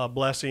a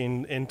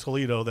blessing in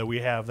Toledo that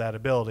we have that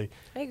ability.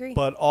 I agree.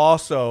 But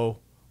also,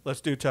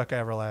 let's do Tuck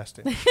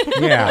Everlasting.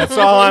 Yeah. That's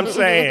all I'm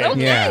saying.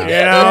 Yeah.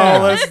 You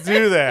know, let's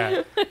do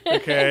that.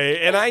 Okay.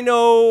 And I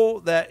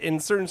know that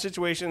in certain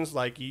situations,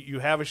 like you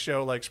have a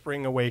show like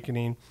Spring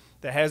Awakening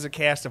that has a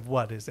cast of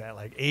what is that,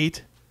 like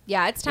 8?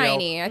 Yeah, it's You know,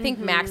 tiny. I think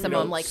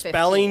maximum like 15.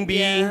 Spelling Bee.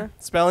 Yeah.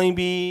 Spelling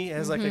Bee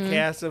has like a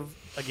cast of,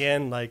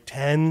 again, like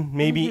 10,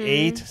 maybe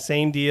 8,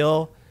 same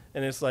deal.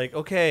 And it's like,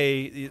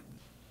 okay,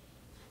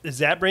 is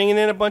that bringing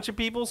in a bunch of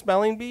people,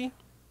 Spelling Bee?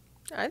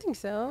 I think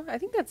so. I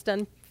think that's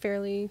done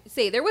fairly.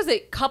 Say there was a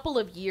couple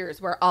of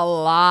years where a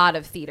lot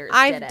of theaters.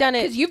 I've done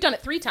it. because you've done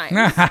it 3 times.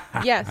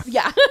 Yes.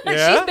 yeah,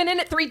 Yeah? she's been in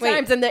it 3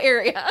 times in the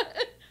area.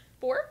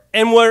 4.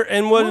 And what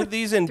are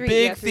these in 3,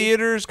 big yeah, 3.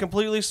 theaters,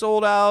 completely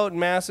sold out,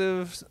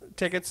 massive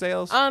ticket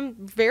sales?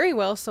 Very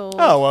well sold.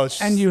 Oh well,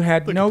 And you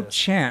had look no at this.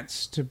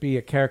 chance to be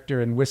a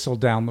character in Whistle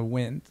Down the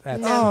Wind.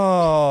 That's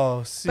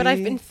Oh, see. But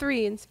I've been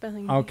 3 in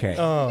spelling. Bee. okay.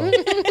 Oh.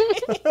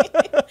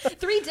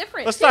 3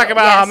 different. Let's too. talk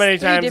about how Yes, many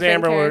 3 times different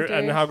Amber were, characters.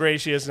 and how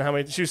great she is, and how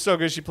many she was so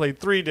good she played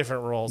 3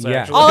 different roles.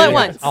 Yeah. Actually. All at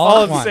once.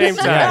 All at the once. same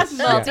time. Yes.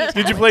 Multi-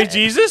 Did you play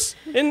Jesus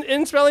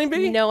in Spelling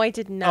Bee? No, I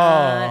did not.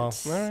 all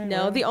right,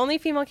 no, well. the only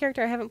female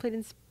character I haven't played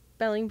in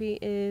spelling bee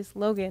is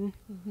Logan,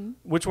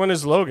 Which one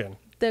is Logan?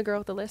 the girl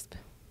with the lisp.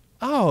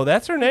 Oh,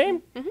 that's her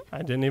name? I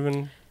didn't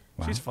even.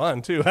 She's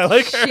fun too. I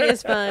like her. She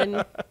is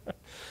fun.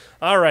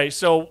 All right,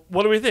 so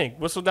what do we think?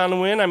 Whistle Down the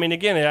Wind? I mean,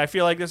 again, I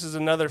feel like this is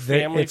another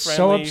family it's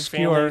so friendly,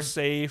 obscure. family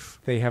safe.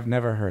 They have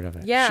never heard of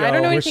it. Yeah, Show. I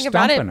don't know We're anything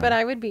about it, stumping but them.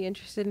 I would be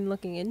interested in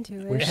looking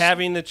into it.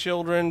 Having the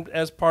children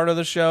as part of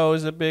the show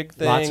is a big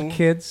thing. Lots of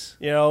kids.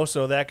 You know,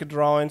 so that could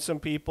draw in some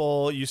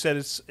people. You said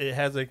it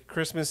has a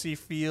Christmassy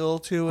feel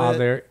to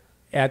it.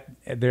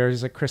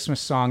 There's a Christmas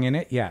song in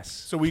it. Yes.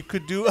 So we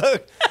could do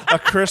a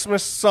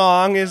Christmas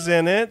song is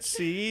in it.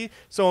 See,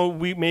 so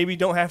we maybe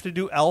don't have to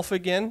do Elf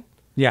again.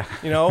 Yeah.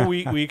 You know,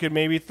 we could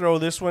maybe throw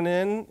this one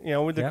in. You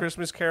know, with the Yep.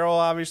 Christmas Carol,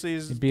 obviously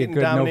is It'd be a getting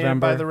good dominated by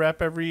November. the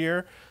rep every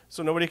year,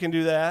 so nobody can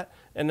do that.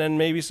 And then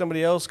maybe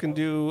somebody else can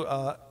do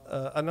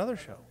another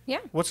show. Yeah.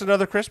 What's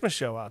another Christmas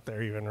show out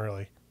there, even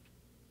really?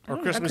 Or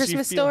A Christmassy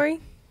Christmas feel? story.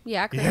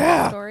 Yeah, Christmas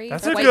Yeah, Story.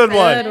 that's White a good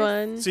one. Good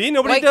one. See,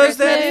 nobody White does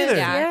that Christmas, either.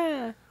 yeah.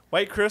 Yeah.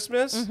 White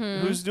Christmas.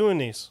 Who's doing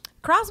these?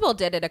 Croswell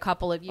did it a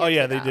couple of years Oh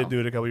yeah, ago. they did do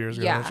it a couple years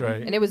ago. Yeah, That's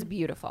right. and it was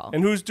beautiful.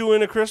 And who's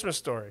doing a Christmas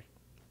story?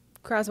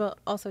 Croswell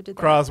also did that.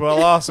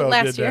 Croswell also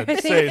Last did year, that. I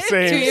think.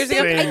 Same, 2 years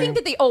ago. same. I think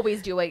that they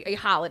always do a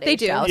holiday They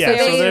do. show. Yeah,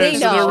 so they so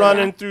they're know.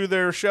 running through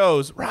their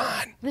shows.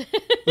 Ron,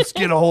 let's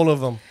get a hold of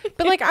them.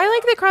 But like I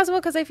like the Croswell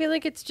because I feel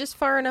like it's just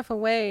far enough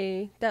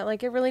away that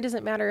like it really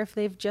doesn't matter if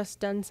they've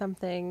just done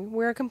something.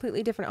 We're a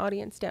completely different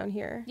audience down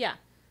here. Yeah.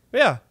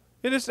 Yeah,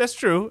 it is. That's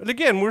true. And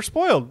again, we're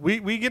spoiled.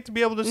 We get to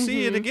be able to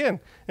see it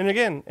again and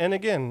again and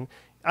again.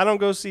 I don't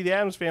go see the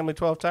Addams Family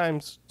 12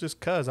 times just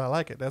because I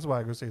like it. That's why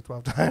I go see it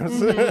 12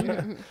 times.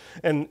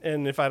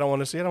 and if I don't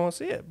want to see it, I don't want to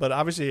see it. But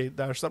obviously,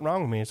 there's something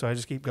wrong with me, so I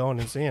just keep going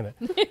and seeing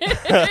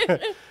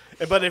it.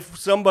 But if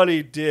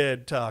somebody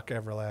did talk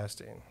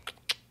Everlasting,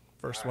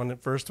 first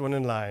one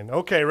in line.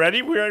 Okay,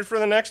 ready? We ready for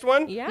the next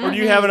one? Yeah. Or do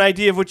you have an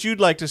idea of what you'd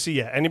like to see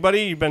yet?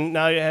 Anybody? You've been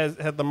now.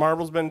 Have the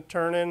marbles been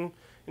turning?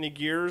 Any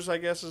gears? I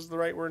guess is the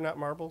right word, not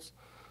marbles.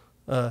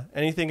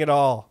 Anything at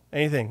all?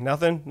 Anything?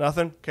 Nothing?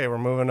 Nothing? Okay, we're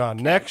moving on.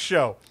 Next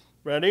show.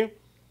 Ready?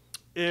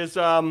 Is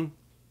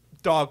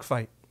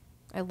Dogfight.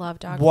 I love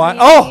dog. What?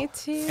 Me Oh,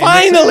 too.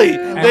 finally!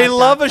 I They love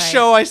love a Dogfight.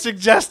 show I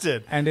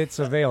suggested. And it's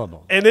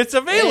available. And it's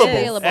available.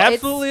 available.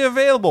 Absolutely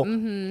available.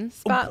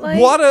 Spotlight.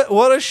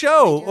 What a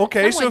show.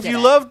 Okay, so Someone if did you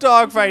it. love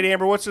Dogfight,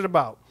 Amber, what's it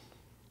about?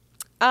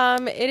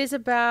 It is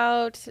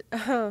about.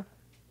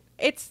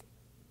 It's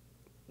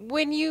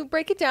when you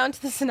break it down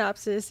to the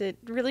synopsis, it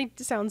really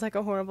sounds like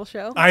a horrible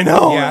show. I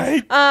know, Yeah.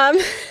 right?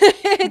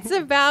 It's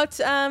about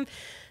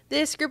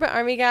this group of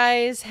army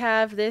guys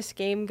have this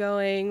game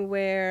going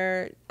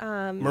where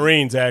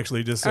Marines,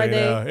 actually, just so Are you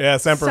they? know. Yeah,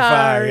 Semper Fi.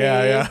 Sorry.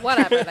 Yeah, yeah.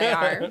 Whatever they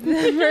are.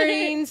 the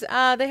Marines,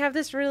 they have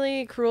this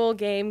really cruel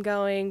game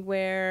going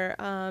where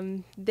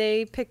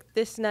they pick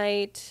this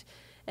night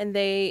and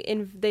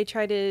they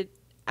try to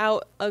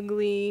out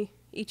ugly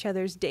each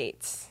other's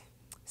dates.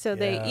 So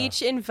they Yeah.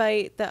 each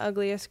invite the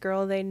ugliest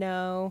girl they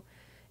know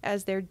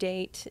as their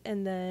date,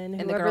 and then And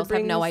the whoever girls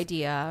have no brings-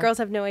 idea. Girls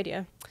have no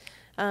idea.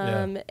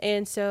 Yeah.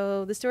 And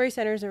so the story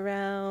centers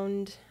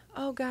around,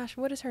 oh gosh,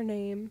 what is her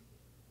name?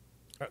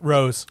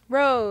 Rose.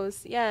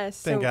 Rose,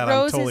 yes. Thank so God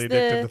Rose I'm totally is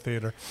addicted to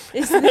theater.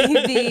 is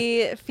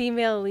the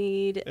female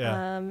lead.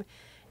 Yeah.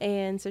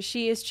 And so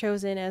she is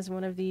chosen as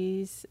one of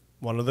these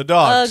One of the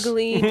dogs.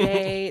 ugly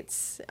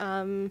dates.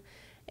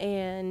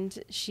 And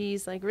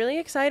she's like really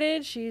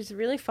excited. She's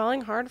really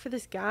falling hard for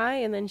this guy.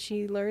 And then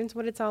she learns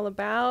what it's all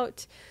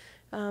about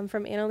from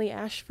Annalee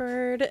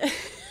Ashford.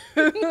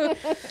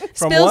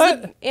 From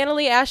what?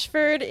 Annalee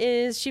Ashford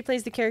she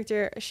plays the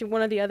character.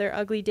 One of the other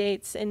ugly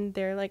dates, and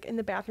they're like in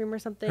the bathroom or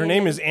something. Her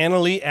name and- is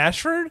Annalee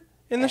Ashford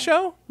in the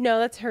show? No,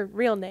 that's her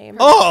real name.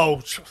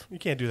 Oh, you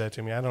can't do that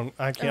to me. I don't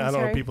I'm know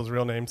sorry. people's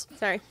real names.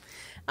 Sorry.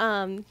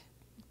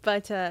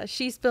 But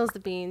she spills the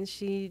beans.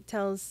 She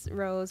tells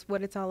Rose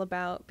what it's all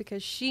about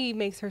because she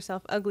makes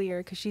herself uglier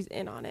because she's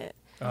in on it.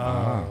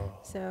 Oh.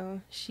 So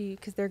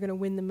because they're gonna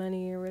win the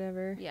money or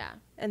whatever. Yeah.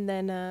 And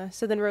then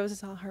so then Rose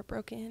is all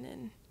heartbroken,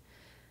 and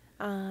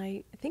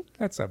I think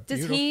That's a does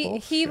beautiful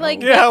he show.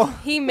 like Yeah.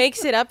 he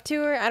makes it up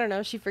to her? I don't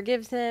know. She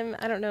forgives him.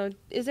 I don't know.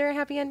 Is there a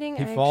happy ending?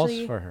 He I falls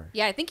actually- for her.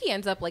 Yeah, I think he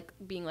ends up like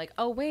being like,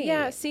 oh wait.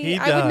 Yeah. See, He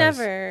I does. would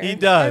never. He I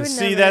does. would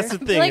See, never. that's the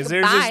thing. Like, Is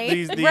there's bye.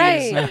 just these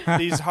Right.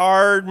 these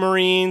hard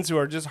Marines who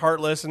are just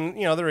heartless, and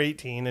they're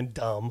 18 and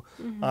dumb.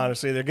 Mm-hmm.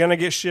 Honestly, they're gonna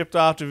get shipped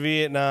off to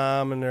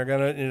Vietnam, and they're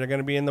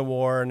gonna be in the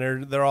war,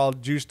 and they're all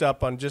juiced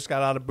up on just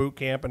got out of boot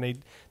camp, and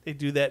they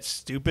do that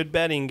stupid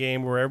betting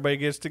game where everybody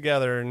gets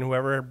together, and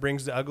whoever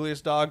brings the ugliest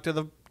ugliest dog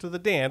to the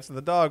dance,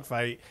 the dog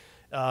fight,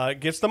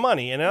 gets the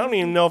money. And I don't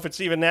even know if it's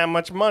even that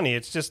much money.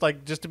 It's just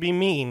to be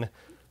mean.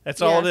 That's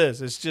all it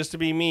is. It's just to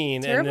be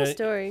mean. Terrible and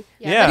story.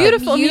 Yeah.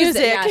 Beautiful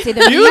music. Yeah, see,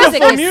 the Beautiful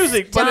music,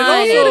 music, but it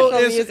stunning. also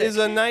Beautiful is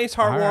a nice,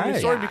 heartwarming All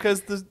story right.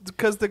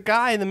 because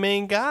the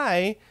main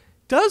guy,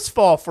 does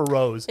fall for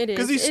Rose It is.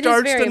 because he It is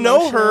starts very to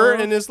know her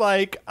emotional. and is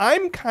like,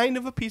 I'm kind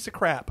of a piece of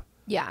crap.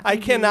 Yeah. I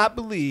cannot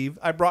believe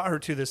I brought her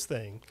to this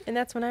thing. And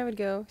that's when I would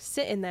go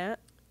sit in that.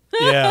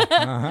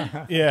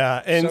 Yeah,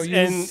 yeah, and So you-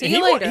 and See he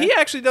you later. he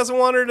actually doesn't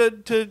want her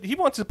to. He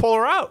wants to pull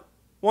her out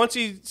once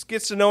he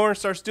gets to know her and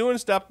starts doing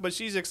stuff. But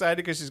she's excited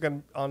because she's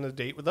going on a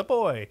date with a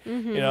boy.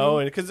 Mm-hmm. You know,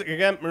 and because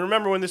again,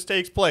 remember when this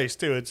takes place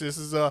too. This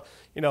is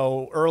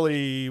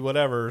early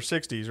whatever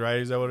 60s, right?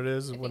 Is that what it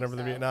is? Whenever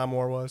the so. Vietnam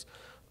War was,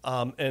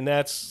 and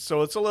that's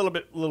so it's a little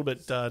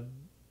bit.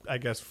 I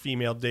guess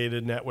female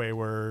dated in that way,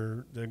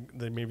 where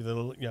maybe the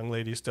little young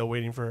lady's still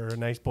waiting for a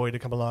nice boy to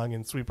come along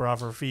and sweep her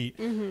off her feet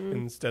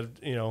instead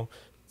of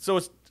So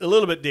it's a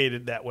little bit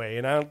dated that way,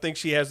 and I don't think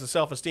she has the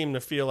self-esteem to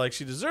feel like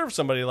she deserves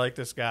somebody like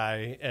this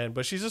guy.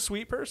 But she's a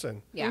sweet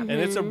person, Yeah. and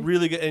it's a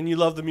really good. And you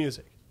love the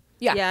music.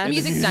 Yeah, Yeah. the And the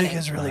music's music stunning.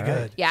 is really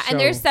good. Yeah, So- and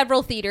there's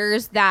several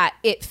theaters that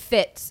it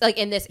fits, like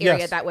in this area,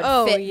 Yes. that would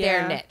Oh, fit yeah.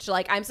 their niche.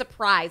 Like, I'm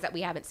surprised that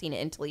we haven't seen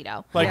it in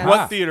Toledo. Like Yeah.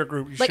 what theater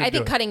group? You Like, should I think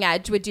do it? Cutting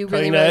Edge would do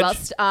really, Cutting really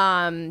Edge?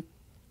 well.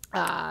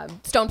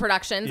 Stone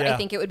Productions, Yeah. I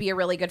think it would be a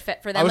really good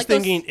fit for them. I was like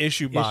those- thinking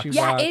Issue Box. Issue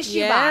Yeah, Box. Issue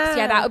Yeah. Box.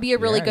 Yeah, that would be a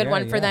really Yeah, good yeah,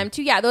 one for yeah. them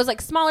too. Yeah, those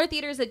like smaller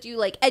theaters that do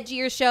like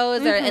edgier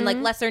shows and like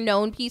lesser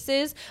known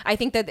pieces. I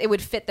think that it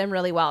would fit them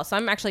really well. So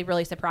I'm actually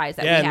really surprised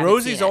that we Yeah, and haven't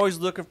Rosie's seen it. always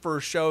looking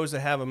for shows that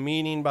have a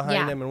meaning behind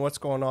Yeah. them and what's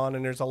going on.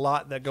 And there's a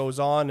lot that goes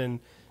on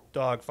in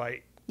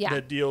Dogfight Yeah.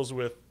 that deals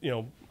with,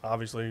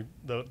 obviously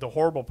the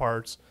horrible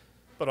parts,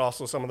 but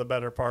also some of the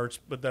better parts.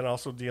 But then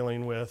also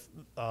dealing with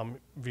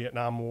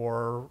Vietnam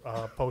War,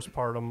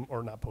 postpartum,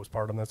 or not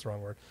postpartum, that's the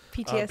wrong word.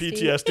 PTSD.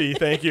 PTSD,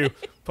 thank you.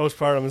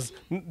 Postpartum is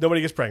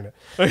nobody gets pregnant.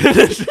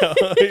 That's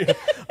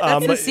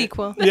the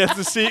sequel.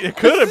 Yes, it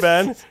could have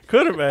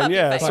been,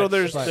 yeah. So But-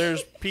 there's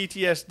but-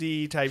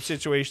 PTSD type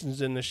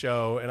situations in the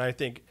show, and I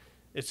think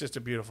it's just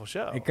a beautiful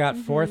show. It got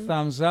 4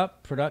 thumbs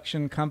up.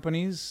 Production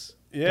companies.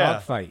 Yeah.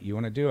 Dogfight. You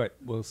want to do it?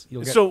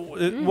 You'll get. So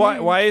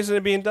why isn't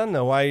it being done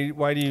though?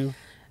 Why do you?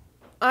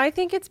 I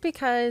think it's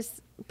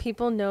because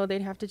people know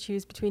they'd have to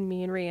choose between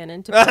me and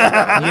Rhiannon to play.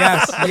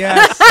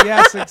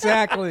 yes,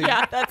 exactly.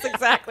 Yeah, that's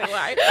exactly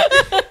why.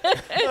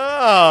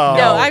 Oh,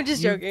 No, I'm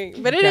just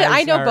joking. But guys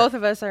I know are- both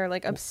of us are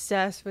like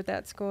obsessed with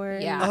that score.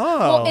 Yeah.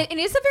 Oh. Well, it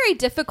is a very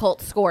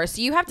difficult score.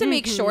 So you have to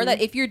make sure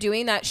that if you're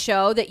doing that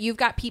show, that you've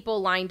got people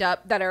lined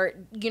up that are,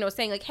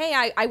 saying like,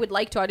 hey, I would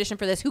like to audition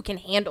for this. Who can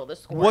handle the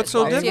score? What's as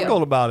so well, too.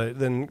 difficult about it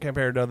than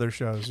compared to other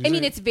shows? I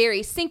mean, it's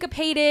very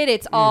syncopated.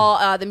 It's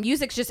all the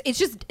music's it's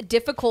just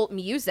difficult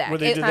music. Where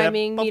they It- do that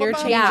timing, meter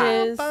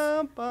changes.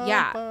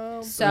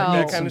 Yeah. So- You that need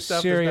kind some of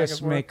stuff. serious Back and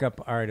forth.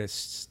 makeup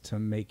artists to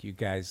make you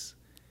guys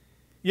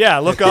Yeah,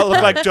 look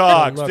like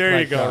dogs. look there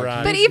like you go, dogs.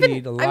 Ron. But You even-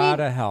 need a I lot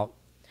mean- of help.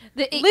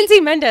 Lindsay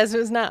Mendez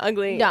was not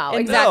ugly. No, in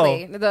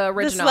exactly. No. The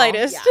original. The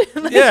slightest.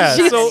 Yeah. yeah,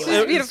 She's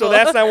so beautiful.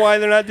 that's not why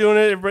they're not doing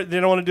it. They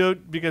don't want to do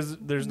it because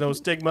there's no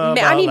stigma I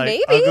about mean, like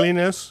maybe.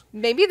 ugliness.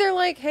 Maybe they're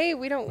like, hey,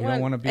 we don't wanna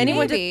want be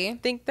anyone Maybe.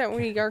 to think that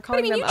we are But I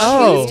calling mean, them you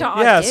ugly. choose to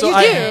Oh, yeah, so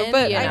audition. You do,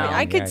 but you know.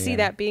 I could Yeah, see yeah.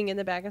 that being in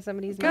the back of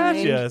somebody's mind.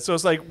 Gotcha. So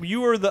it's like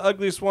you were the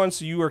ugliest one,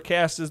 so you were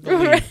cast as the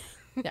lead.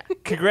 Yeah.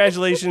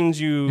 Congratulations,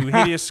 you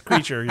hideous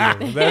creature!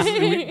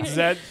 Is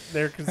that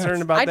they're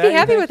concerned about I'd that? be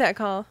happy with that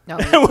call. No.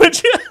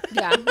 Would you?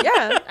 Yeah.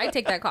 Yeah. I'd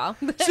take that call.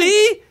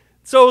 See,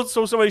 so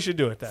somebody should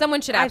do it then.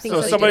 Someone should I think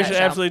absolutely so somebody do that should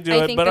show. absolutely I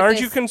do it. think But that aren't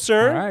you this-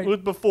 concerned All right.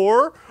 with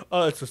before?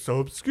 It's so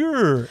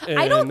obscure. And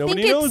I don't think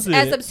nobody it's knows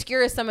as it.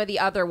 obscure as some of the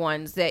other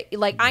ones that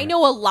like I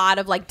know a lot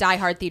of like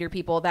diehard theater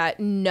people that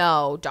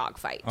know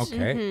Dogfight.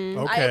 Okay.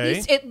 At Okay.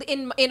 least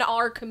in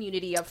our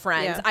community of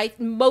friends, Yeah.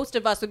 most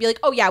of us would be like,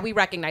 oh yeah, we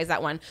recognize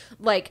that one.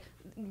 Like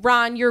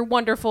Ron, your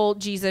wonderful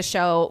Jesus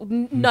show.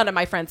 None of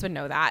my friends would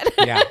know that.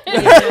 Yeah.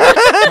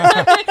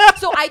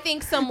 So I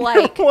think some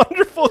like,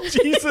 Wonderful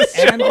Jesus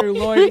show. Andrew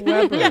Lloyd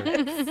Webber.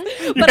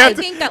 but I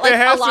think that like it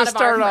has a lot to of our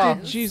start off.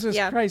 friends. Jesus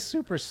Yeah. Christ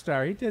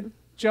Superstar. He did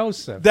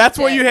Joseph. That's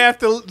what it. you have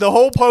to. The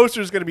whole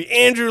poster is going to be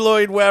Andrew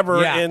Lloyd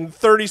Webber Yeah. in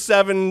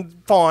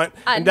 37 font.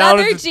 and down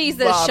Another at the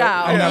Jesus bottom-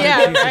 show. Another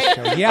Yeah, Jesus right.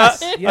 show.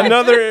 Yes. yes.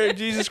 Another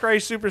Jesus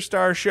Christ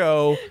Superstar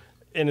show,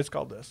 and it's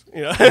called this.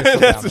 That's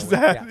Down just the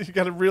way, that. yeah. You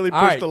got to really push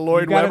All right. the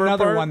Lloyd you got Webber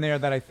another part. one there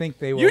that I think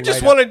they will. You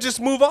just light want up. to just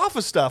move off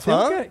of stuff,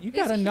 huh? You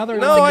got another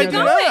No, one. I here do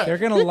that- not. They're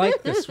going to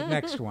like this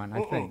next one,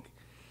 I think.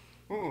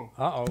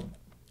 Uh-oh.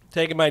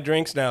 Taking my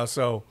drinks now,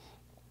 so.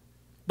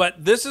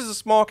 But this is a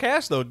small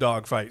cast, though.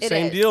 Dogfight, It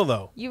same is. deal,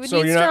 though. You would So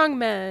need you're not- strong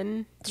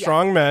men.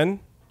 strong men.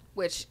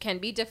 which can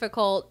be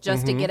difficult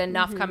just to get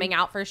enough coming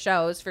out for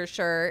shows for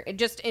sure.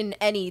 Just in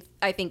any,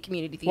 I think,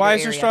 community theater. Why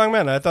is there area. strong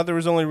men? I thought there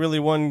was only really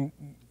one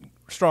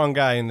strong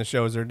guy in the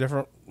show. Is there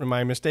different? Am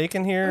I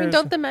mistaken here? I mean,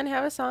 don't the men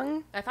have a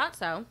song? I thought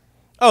so.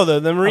 Oh,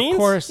 the Marines?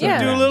 chorus of Yeah.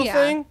 do a men. little Yeah.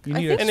 thing? You I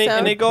need think a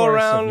And they so. go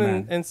chorus of around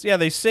men. and yeah,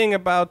 they sing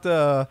about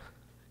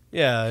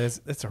Yeah,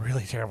 it's a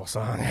really terrible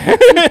song.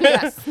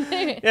 Yes.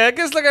 Yeah, I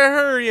guess look at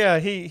her. Yeah,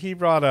 he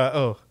brought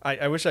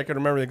I wish I could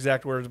remember the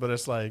exact words, but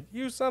it's like,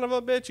 you son of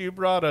a bitch, you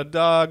brought a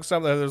dog,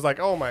 something. It was like,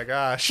 oh my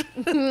gosh.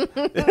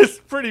 It's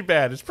pretty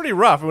bad. It's pretty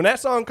rough. When that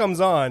song comes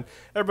on,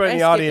 everybody in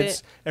the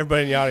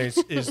audience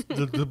is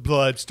the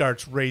blood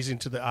starts raising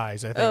to the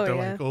eyes. I think they're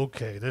like,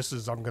 okay,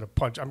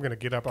 I'm gonna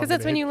get up. Because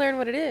that's when you learn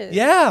what it is.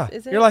 Yeah.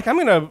 Is it? You're like,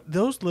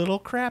 those little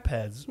crap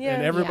heads. Yeah.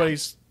 And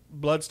everybody's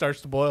blood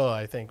starts to boil,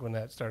 I think, when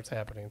that starts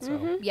happening.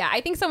 So Yeah,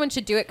 I think someone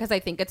should do it because I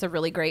think it's a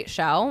really great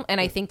show,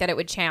 and I think that it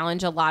would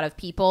challenge a lot of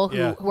people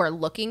who are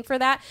looking for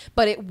that.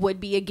 But it would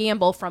be a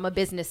gamble from a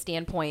business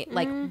standpoint.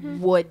 Like,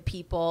 would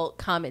people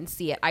come and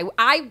see it?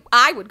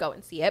 I would go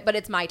and see it, but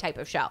it's my type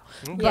of show.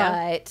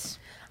 Yeah. But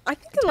I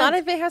think a lot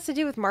of it has to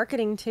do with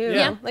marketing too.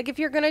 Yeah. Like if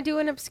you're going to do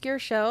an obscure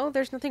show,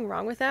 there's nothing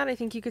wrong with that. I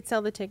think you could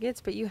sell the tickets,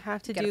 but you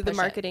have to Gotta do the push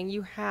it. marketing.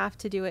 You have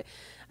to do it.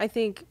 I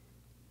think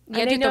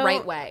you do it the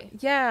right way.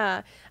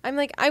 Yeah. I'm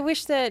like, I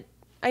wish that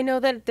I know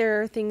that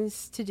there are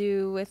things to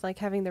do with like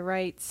having the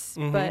rights,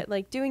 but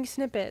like doing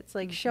snippets,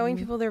 like showing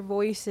people their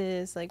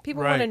voices, like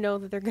people want to know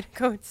that they're going to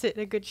go and sit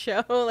in a good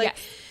show. Like,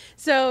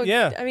 so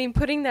I mean,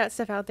 putting that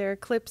stuff out there,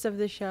 clips of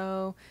the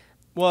show.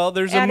 Well,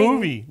 there's a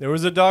movie. There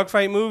was a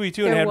dogfight movie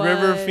too, and it had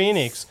River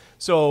Phoenix.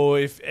 So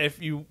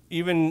if you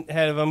even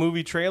have a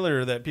movie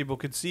trailer that people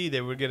could see,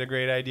 they would get a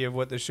great idea of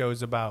what the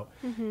show's about.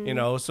 You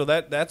know, so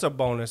that's a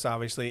bonus,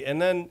 obviously.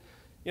 And then,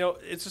 you know,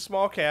 it's a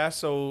small cast,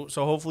 so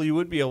hopefully you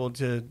would be able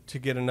to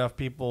get enough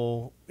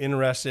people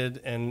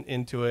interested and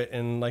into it.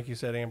 And like you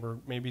said, Amber,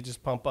 maybe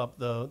just pump up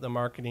the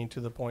marketing to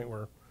the point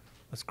where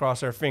let's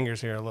cross our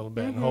fingers here a little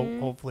bit, and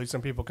hopefully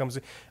some people come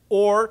see.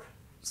 Or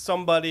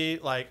somebody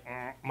like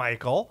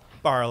Michael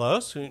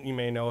Barlos, who you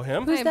may know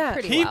him. Who's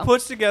that? He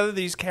puts together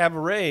these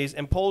cabarets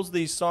and pulls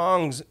these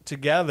songs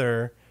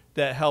together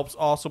that helps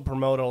also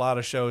promote a lot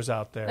of shows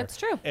out there. That's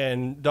true.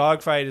 And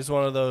Dogfight is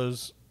one of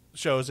those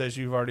shows, as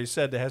you've already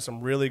said, that has some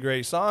really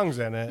great songs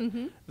in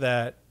it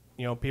that,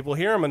 you know, people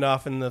hear them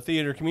enough in the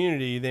theater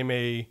community, they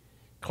may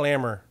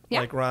clamor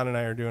like Ron and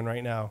I are doing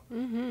right now.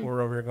 We're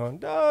over here going,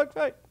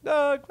 Dogfight,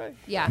 Dogfight.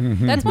 Yeah,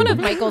 that's one of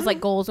Michael's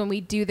like goals when we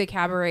do the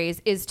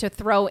cabarets is to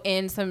throw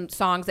in some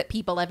songs that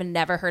people have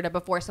never heard of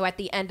before. So at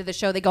the end of the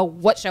show, they go,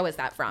 "What show is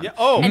that from?" Yeah.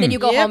 Oh, and then you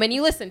go home and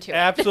you listen to it.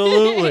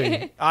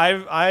 Absolutely.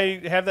 I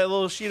have that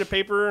little sheet of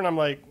paper, and I'm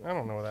like, I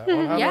don't know that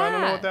one. I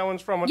don't know what that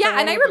one's from. What's that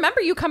and I one?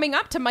 remember you coming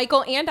up to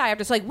Michael and I. I'm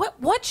just like, what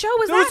show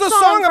was There that was a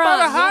song song about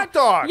from? a hot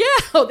dog. Yeah,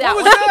 oh, that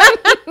What was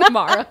was that?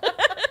 Mara.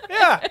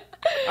 Yeah.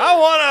 I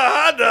want a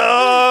hot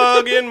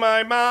dog in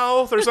my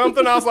mouth or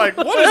something. I was like,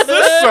 what is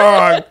this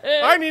song?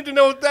 I need to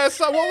know what that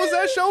song. What was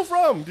that show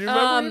from? Do you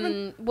remember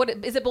even? What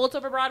is it? Bullets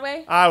Over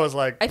Broadway? I was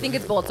like, I think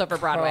it's Bullets Over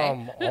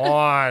Broadway. come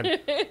on.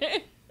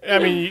 I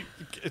mean,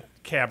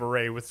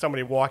 cabaret with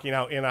somebody walking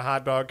out in a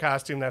hot dog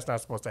costume, that's not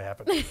supposed to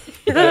happen.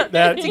 That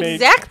That's made,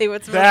 exactly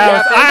what's supposed to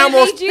that, happen. I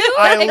almost, made you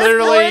I explore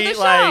literally the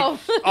show.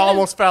 like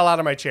almost fell out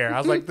of my chair. I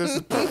was like, this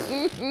is,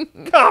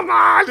 come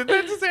on, did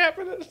that just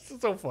happen?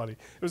 It's so funny.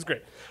 It was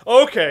great.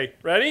 Okay,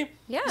 ready?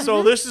 Yeah.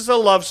 So this is a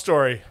love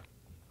story.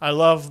 I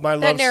love my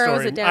love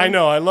narrows story. it down. I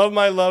know, I love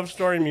my love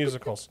story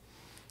musicals.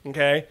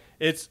 Okay?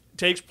 It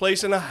takes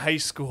place in a high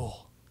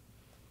school.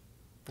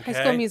 High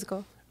School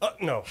Musical.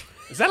 No.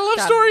 Is that a love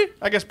story?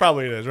 I guess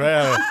probably it is, right?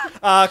 I don't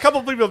know. A couple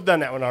of people have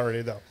done that one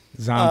already, though.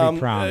 Zombie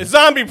prom.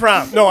 Zombie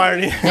prom. No, I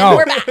already. No.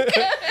 We're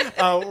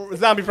back.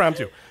 Zombie prom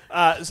too.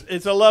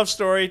 It's a love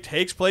story.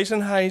 Takes place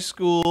in high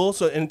school,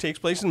 and it takes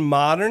place in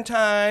modern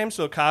times.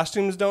 So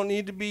costumes don't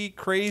need to be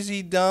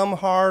crazy, dumb,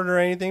 hard, or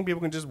anything.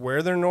 People can just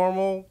wear their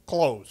normal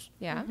clothes.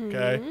 Yeah.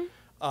 Okay.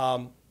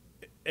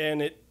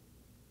 And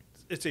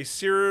it's a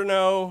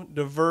Cyrano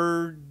de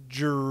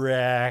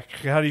Bergerac.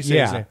 How do you say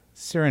his Yeah, name?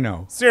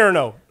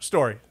 Cyrano.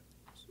 Story.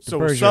 So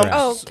Bergerac.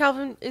 Oh,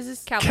 Calvin, is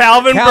this Calvin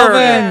Calvin.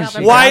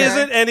 Berg. Why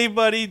isn't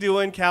anybody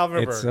doing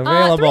Calvin It's Berg?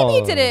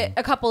 available. 3B did it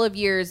a couple of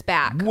years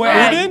back.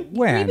 When? Who did?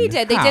 When? 3B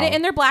did. They How? did it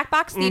in their black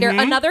box theater.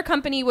 Another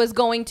company was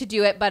going to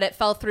do it, but it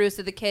fell through.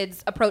 So the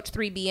kids approached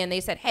 3B and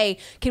they said, "Hey,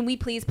 can we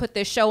please put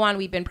this show on?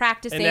 We've been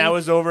practicing." And that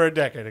was over a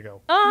decade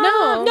ago. no,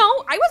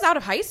 I was out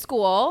of high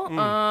school.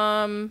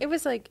 It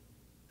was like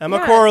Emma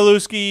Yeah.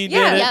 Korolewski did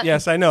Yeah. it. Yeah.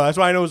 Yes, I know. That's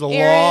why I know it was a long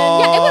Yeah,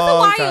 it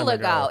was a time while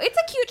ago. It's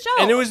a cute show.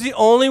 And it was the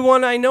only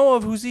one I know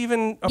of who's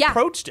even Yeah.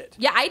 approached it.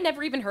 Yeah, I'd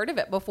never even heard of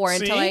it before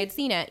until See? I had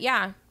seen it.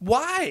 Yeah.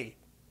 Why?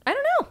 I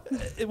don't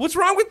know. What's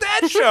wrong with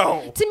that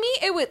show? To me,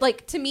 it would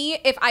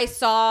if I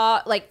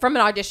saw from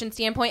an audition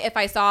standpoint, if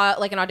I saw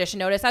an audition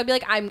notice, I'd be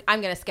like, I'm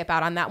gonna skip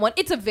out on that one.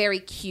 It's a very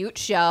cute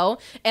show,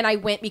 and I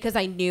went because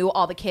I knew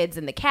all the kids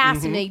in the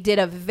cast, and they did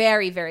a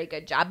very, very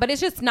good job. But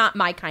it's just not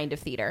my kind of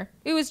theater.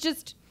 It was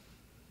just,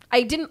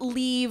 I didn't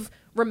leave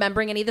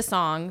remembering any of the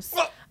songs.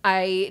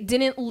 I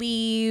didn't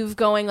leave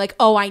going like,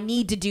 oh, I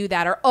need to do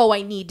that, or oh,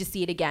 I need to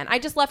see it again. I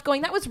just left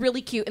going, that was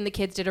really cute, and the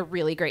kids did a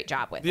really great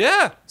job with it.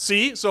 Yeah.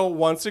 See, so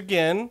once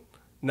again,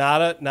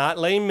 not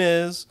Les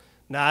Mis,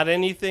 not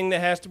anything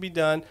that has to be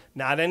done,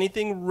 not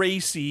anything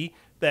racy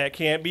that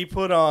can't be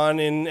put on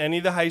in any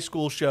of the high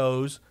school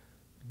shows,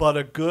 but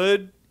a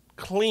good,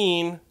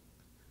 clean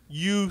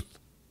youth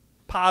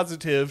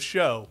positive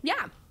show.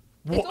 Yeah.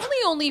 It's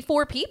only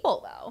 4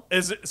 people, though.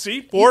 Is it?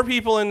 See, 4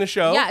 people in the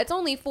show. Yeah, it's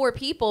only 4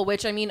 people,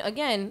 which, I mean,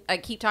 again, I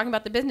keep talking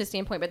about the business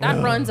standpoint, but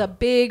that runs a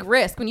big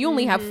risk when you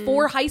only have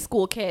 4 high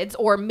school kids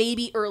or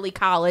maybe early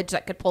college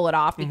that could pull it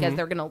off because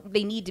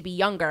they need to be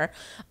younger.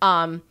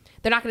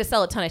 They're not going to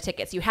sell a ton of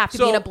tickets. You have to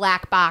be in a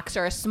black box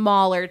or a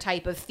smaller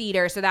type of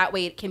theater, so that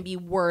way it can be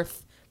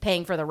worth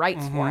paying for the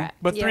rights for it.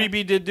 But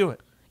 3B did do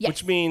it,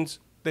 which means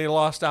they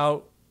lost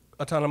out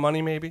a ton of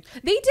money, maybe.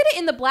 They did it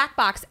in the black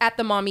box at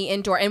the Mommy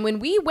Indoor, and when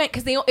we went,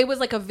 because it was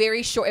like a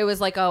very short, it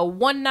was like a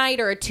 1 night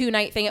or a 2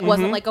 night thing. It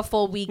wasn't like a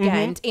full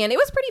weekend, and it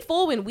was pretty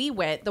full when we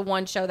went. The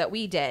one show that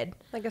we did,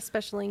 Like a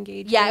special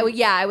engagement.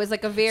 yeah, it was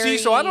like a very. See,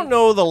 so I don't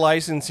know the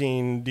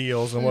licensing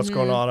deals and what's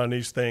going on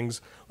these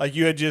things. Like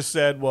you had just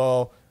said,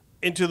 well,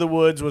 Into the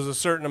Woods was a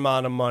certain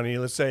amount of money.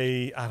 Let's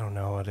say, I don't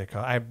know what they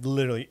cost. I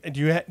literally, do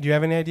you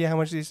have any idea how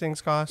much these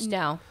things cost?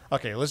 No.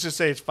 Okay, let's just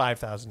say it's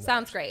 $5,000.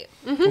 Sounds great.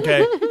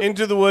 Okay,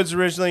 Into the Woods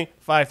originally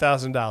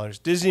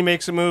 $5,000. Disney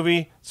makes a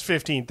movie, it's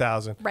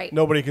 $15,000. Right.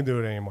 Nobody can do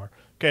it anymore.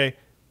 Okay,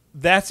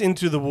 that's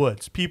Into the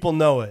Woods. People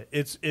know it.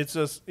 It's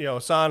a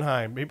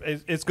Sondheim.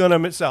 It's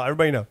gonna sell.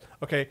 Everybody knows.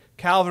 Okay,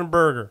 Calvin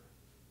Berger.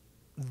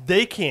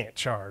 They can't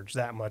charge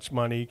that much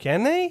money,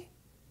 can they?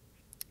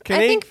 I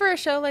think for a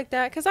show like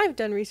that, because I've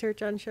done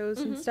research on shows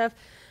and stuff.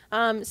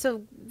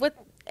 So what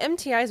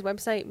MTI's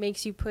website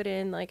makes you put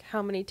in like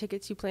how many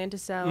tickets you plan to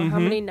sell, how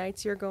many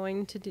nights you're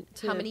going to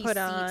How many put seats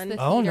on. the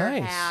Oh, theater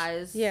nice.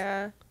 has?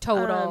 Yeah.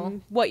 Total.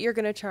 What you're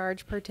going to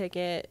charge per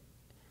ticket.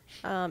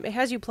 It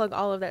has you plug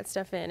all of that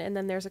stuff in, and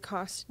then there's a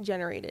cost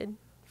generated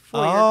for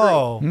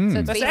your group. So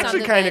it's That's based on actually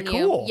the kind of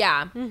venue. cool.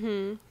 Yeah.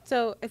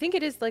 So I think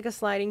it is like a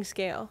sliding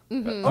scale.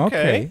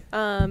 Okay.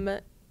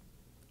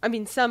 I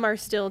mean, some are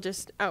still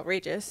just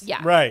outrageous.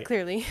 Yeah. Right.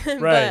 Clearly.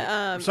 Right.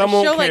 But Some a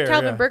won't show like care,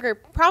 Calvin yeah. Berger,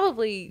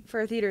 probably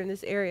for a theater in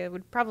this area,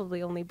 would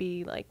probably only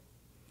be like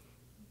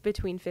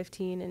between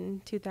 15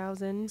 and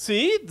 2,000.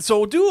 See,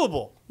 so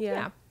doable.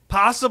 Yeah.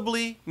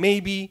 Possibly,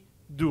 maybe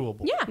doable.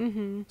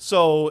 Yeah.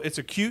 So it's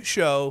a cute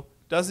show,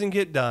 doesn't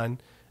get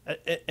done.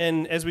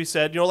 And as we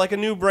said, like a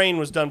New Brain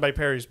was done by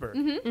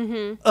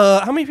Perrysburg.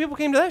 How many people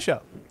came to that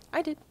show?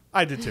 I did.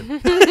 I did too.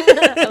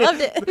 I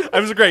loved it. It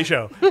was a great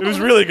show. It was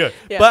really good.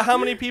 Yeah. But how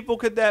many people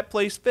could that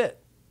place fit?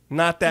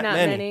 Not that Not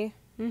many.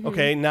 many.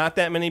 Okay, not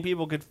that many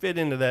people could fit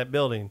into that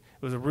building.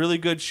 It was a really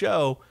good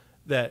show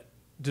that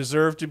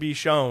deserved to be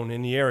shown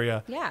in the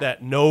area Yeah.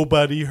 that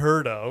nobody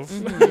heard of.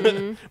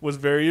 Was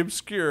very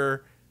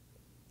obscure,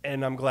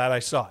 and I'm glad I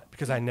saw it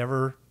because I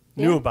never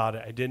knew about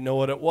it. I didn't know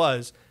what it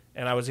was,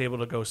 and I was able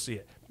to go see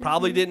it.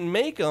 Probably didn't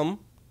make them.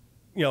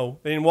 They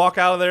didn't walk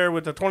out of there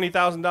with a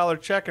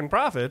 $20,000 check in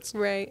profits.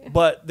 Right.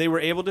 But they were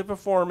able to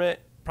perform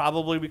it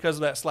probably because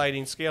of that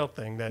sliding scale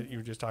thing that you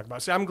were just talking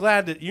about. See, I'm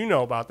glad that you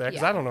know about that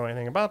because Yeah. I don't know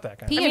anything about that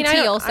kind of I mean, PMT I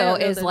don't also know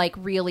is the- like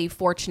really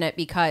fortunate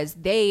because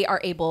they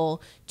are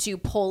able to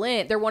pull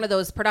in. They're one of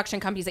those production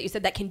companies that you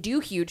said that can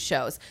do huge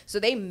shows. So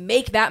they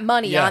make that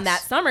money Yes. on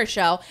that summer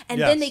show, and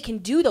Yes. then they can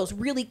do those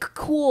really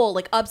cool,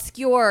 like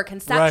obscure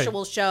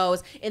conceptual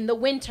shows in the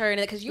winter.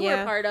 And because you were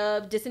Yeah. part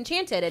of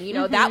Disenchanted,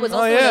 and that was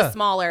also in yeah. a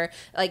smaller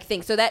like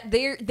thing. So that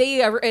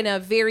they are in a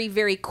very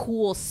very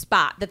cool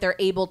spot that they're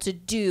able to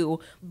do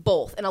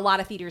both, and a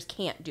lot of theaters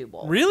can't do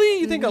both. Really?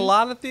 You think a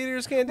lot of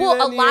theaters can't do Well,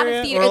 that a in the lot area?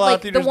 of Or theaters, a lot like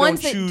of theaters the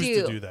ones don't that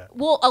choose to do that?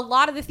 Well, a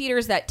lot of the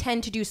theaters that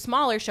tend to do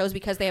smaller shows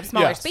because they have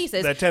smaller Yes,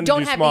 spaces that tend to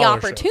don't do have the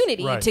smaller shows.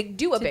 opportunity Right. to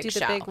do a To big do the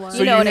show. big one. So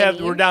You know what I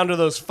mean? we're down to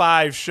those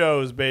 5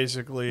 shows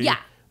basically. Yeah.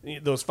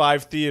 Those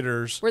 5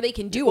 theaters Where they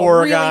can do a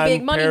Oregon, really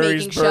big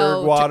money-making Perrysburg,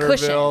 show to Waterville,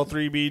 cushion.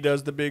 3B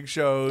does the big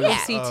shows. Yeah.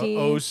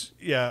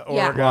 OCT.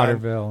 Oregon.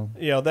 Waterville.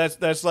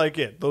 That's like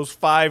it. Those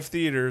 5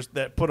 theaters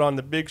that put on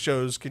the big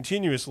shows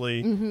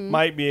continuously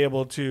might be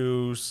able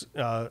to,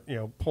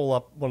 pull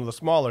up one of the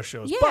smaller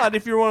shows. Yeah. But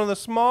if you're one of the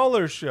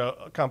smaller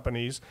show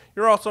companies,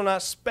 you're also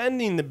not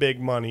spending the big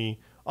money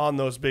on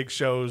those big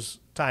shows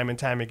time and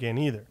time again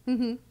either.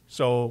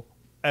 So,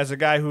 as a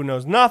guy who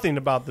knows nothing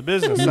about the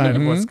business side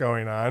of what's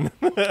going on,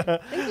 I think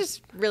it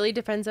just really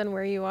depends on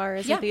where you are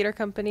as Yeah. a theater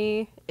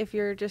company. If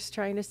you're just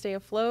trying to stay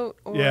afloat,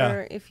 or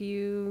Yeah. if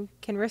you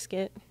can risk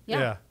it.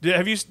 Yeah.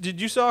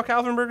 Did you saw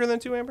Calvin Berger then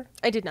too, Amber?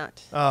 I did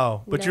not.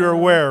 Oh, but you're No.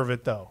 aware of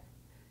it though.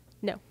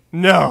 No.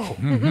 No,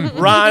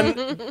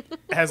 Ron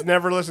has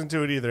never listened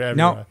to it either. Have you,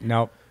 No, Ron?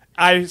 no.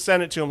 I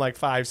sent it to him like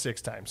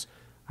 5-6 times.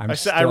 I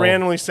still,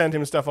 randomly sent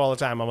him stuff all the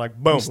time. I'm like,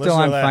 boom, I'm still listen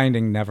on to that.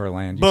 Finding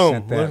Neverland. You Boom,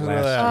 sent that listen to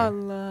last that.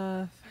 year. Oh,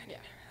 love.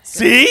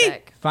 See?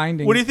 Sick.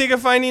 Finding. What do you think of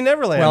Finding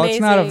Neverland? Well, it's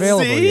not Amazing.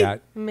 available See?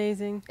 yet.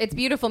 Amazing. It's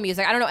beautiful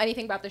music. I don't know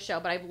anything about the show,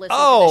 but I've listened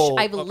Oh. to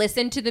the I've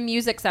listened to the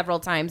music several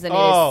times, and it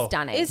Oh. is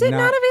stunning. Is it No.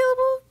 not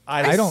available?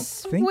 I don't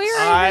think Where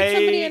so. I heard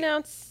somebody I-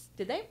 announce.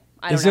 Did they?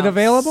 I don't Is it know.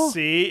 available?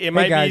 See, it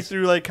might be guys.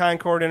 through like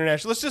Concord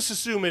International. Let's just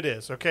assume it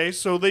is, okay?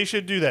 So they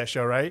should do that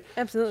show, right?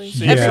 Absolutely.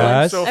 See,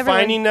 Yes. So Everyone.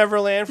 Finding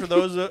Neverland, for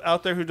those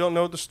out there who don't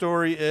know what the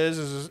story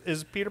is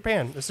Peter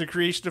Pan. It's the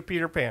creation of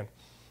Peter Pan.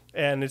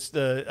 And it's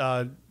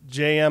the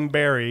J.M.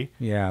 Barrie,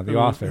 Yeah, the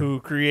author. who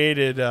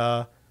created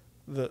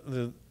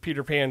the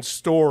Peter Pan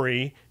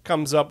story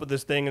comes up with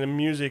this thing, and the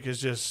music is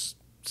just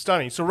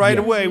stunning. So right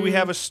away, we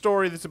have a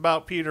story that's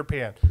about Peter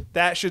Pan.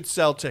 That should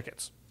sell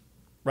tickets,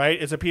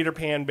 right? It's a Peter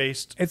Pan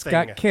based. It's thing.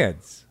 got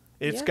kids,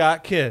 It's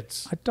got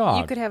kids. a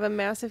dog. You could have a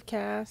massive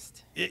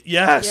cast.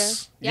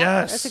 Yes.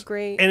 Yeah. Yes. That's a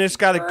great- And it's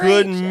got a great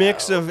good show.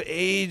 mix of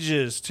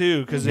ages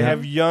too, because they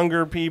have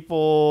younger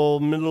people,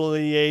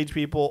 middle-aged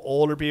people,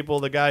 older people.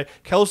 The guy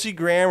Kelsey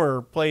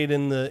Grammer played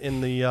in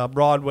the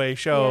Broadway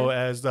show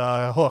as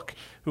Hook,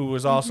 who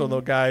was also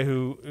the guy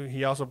who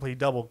he also played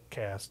double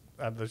cast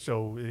at the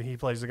show. He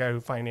plays the guy who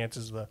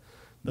finances the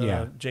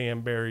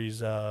J.M. Barrie's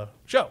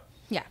show.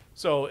 Yeah.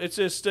 So it's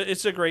just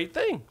it's a great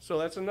thing. So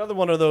that's another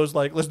one of those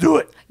like, let's do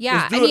it.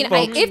 Yeah, Let's do it,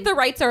 folks. if the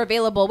rights are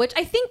available, which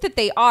I think that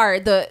they are,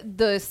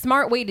 the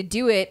smart way to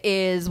do it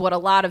is what a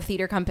lot of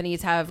theater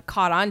companies have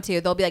caught on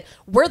to. They'll be like,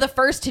 we're the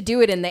first to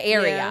do it in the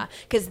area.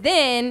 Because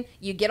then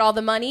you get all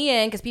the money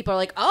in because people are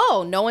like,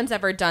 oh, no one's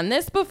ever done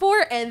this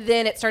before. And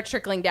then it starts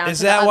trickling down. Is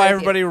to that the why other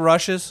everybody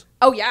rushes?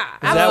 Oh, yeah. Is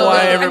Absolutely. that why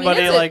I mean,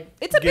 everybody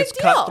it's a gets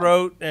big deal.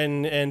 cutthroat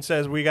and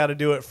says we got to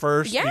do it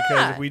first? Yeah.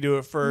 Because if we do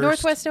it first,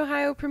 Northwest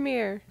Ohio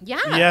premiere. Yeah.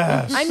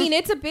 Yes. I mean,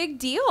 it's a big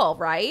deal,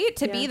 right?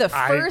 To be the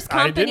I- first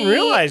I company didn't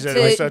realize it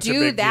was to such a do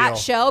big that deal.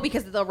 show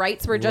because the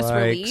rights were just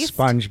like released.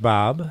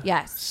 SpongeBob.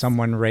 Yes.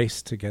 Someone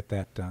raced to get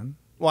that done.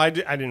 Well, I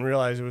didn't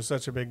realize it was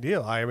such a big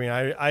deal. I mean,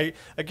 I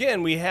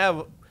again, we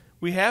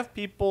have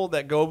people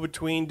that go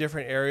between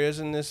different areas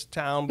in this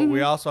town, but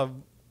we also have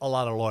a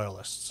lot of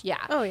loyalists. Yeah.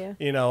 Oh yeah.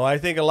 You know, I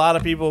think a lot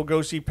of people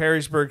go see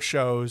Perrysburg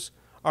shows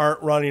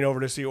aren't running over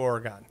to see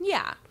Oregon,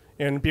 Yeah.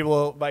 and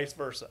people vice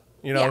versa.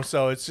 You know, Yeah.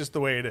 so it's just the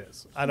way it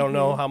is. I don't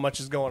know how much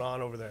is going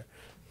on over there.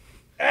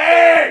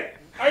 Hey,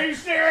 are you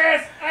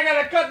serious? I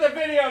gotta cut the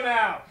video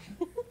now.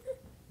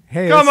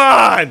 Hey, Come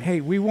on.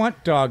 Hey, we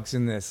want dogs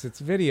in this. It's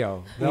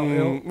video. We don't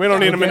need we'll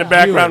them in the get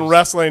background viewers.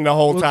 wrestling the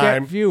whole We'll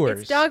time. get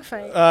viewers. It's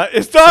dogfight.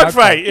 It's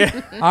dogfight.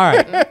 Yeah. All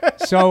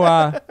right.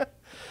 So,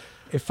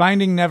 if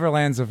Finding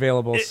Neverland's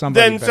available,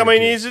 somebody Then better somebody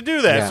do it. needs to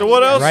do that. Yeah. So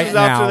what else Right is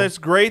out now- there that's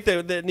great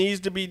that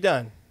needs to be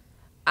done?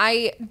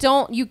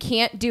 You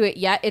can't do it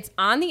yet. It's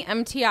on the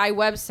MTI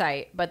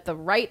website, but the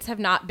rights have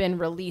not been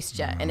released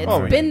yet. And it's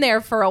Oh, been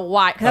there for a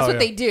while. 'Cause that's Oh, what yeah.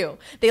 they do.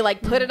 They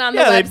like put it on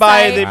Yeah, the they website.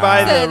 buy the so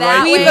rights.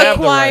 that We've way- to have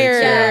the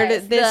acquired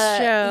rights, this the-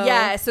 show.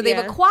 Yeah, so they've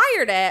Yeah.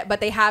 acquired it,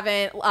 but they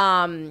haven't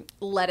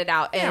let it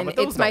out. Yeah, And but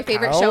those it's my don't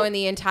favorite count. show in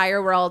the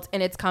entire world,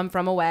 and it's Come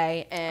From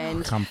Away.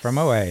 And Come From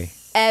Away.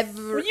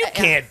 every You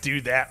can't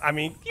do that. I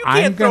mean, you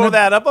I'm can't throw gonna-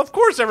 that up. Of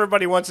course,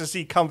 everybody wants to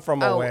see Come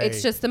From Oh, Away.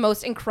 it's just the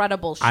most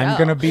incredible show. I'm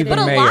gonna be the but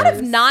a mayor. lot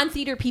of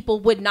non-theater people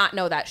would not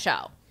know that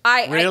show.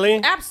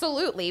 Really?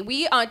 Absolutely.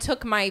 We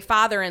took my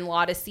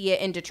father-in-law to see it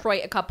in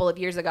Detroit a couple of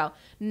years ago.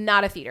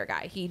 Not a theater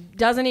guy. He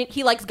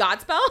likes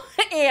Godspell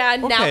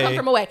and Now Okay. Come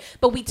From Away.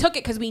 But we took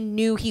it because we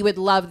knew he would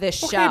love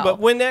this okay, show. but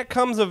when that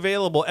comes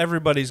available,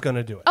 everybody's going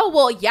to do it. oh,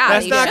 well, yeah.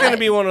 That's they not going to should.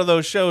 be one of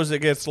those shows that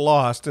gets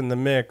lost in the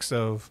mix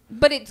of.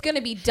 But it's going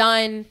to be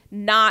done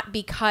not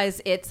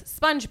because it's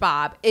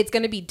SpongeBob. It's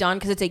going to be done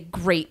because it's a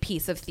great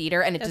piece of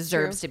theater and it That's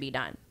deserves true. to be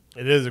done.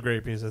 It is a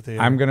great piece of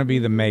theater. I'm going to be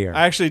the mayor.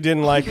 I actually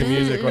didn't like the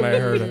music when I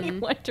heard it.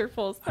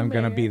 Wonderful. I'm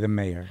going to be the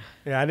mayor.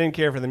 Yeah, I didn't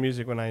care for the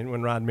music when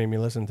Rod made me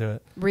listen to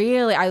it.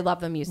 Really? I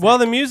love the music. Well,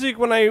 the music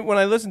when I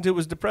listened to it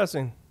was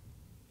depressing.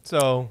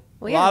 So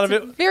Well, a yeah, lot it's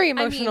of a it. very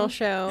emotional mean-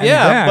 show. And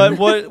Yeah, then-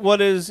 but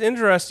what is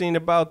interesting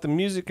about the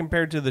music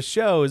compared to the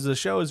show is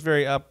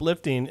very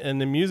uplifting,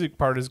 and the music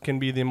part can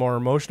be the more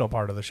emotional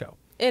part of the show.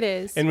 It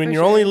is. And when for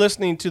you're sure. only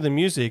listening to the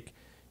music,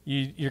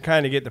 you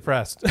kind of get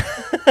depressed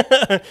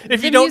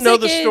if you don't know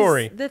the music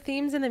story. the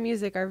themes in the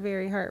music are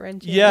very heart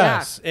wrenching.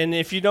 Yes, and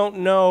if you don't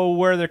know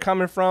where they're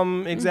coming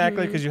from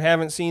exactly because you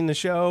haven't seen the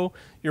show,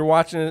 you're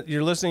watching it,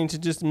 you're listening to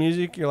just the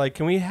music. You're like,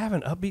 can we have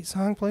an upbeat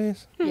song,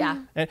 please? yeah.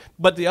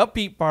 But the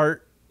upbeat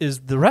part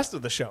is the rest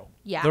of the show.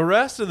 Yeah. The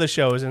rest of the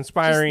show is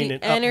inspiring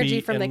Just the and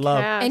energy upbeat from and the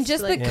love. cast. And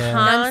just like, the Yeah.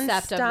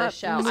 concept of the nonstop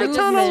show. It's a I ton just-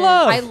 of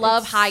love. I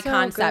love It's high so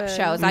concept good.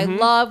 shows. I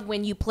love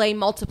when you play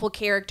multiple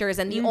characters,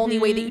 and the only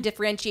way that you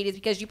differentiate is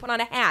because you put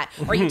on a hat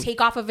or you take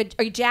off of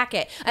a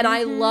jacket. And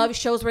I love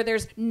shows where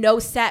there's no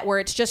set, where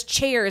it's just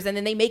chairs, and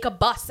then they make a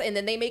bus, and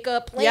then they make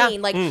a plane. Yeah.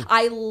 Like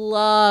I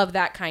love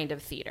that kind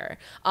of theater,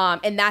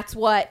 and that's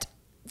what.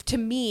 To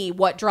me,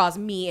 what draws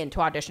me into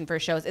audition for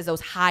shows is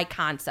those high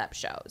concept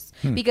shows.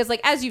 Because,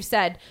 like, as you've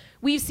said,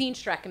 we've seen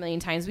Shrek a million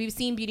times. We've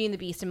seen Beauty and the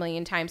Beast a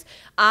million times.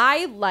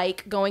 I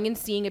like going and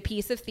seeing a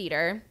piece of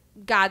theater.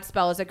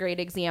 Godspell is a great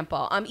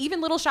example. Even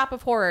Little Shop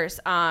of Horrors,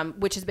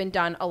 which has been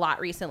done a lot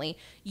recently.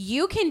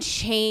 You can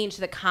change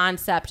the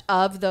concept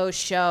of those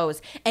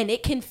shows, and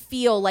it can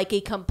feel like a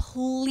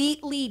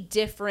completely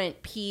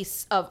different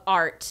piece of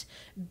art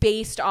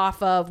based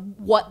off of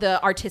what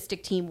the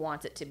artistic team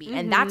wants it to be.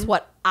 And that's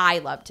what I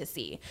love to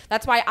see.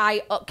 That's why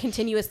I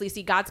continuously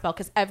see Godspell,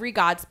 because every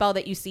Godspell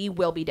that you see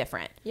will be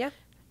different. Yeah.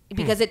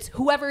 Because it's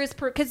whoever is,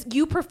 because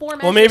you perform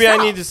as Well, maybe I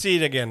yourself. need to see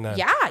it again then.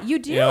 Yeah, you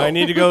do. You know, I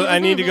need to go. I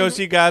need to go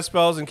see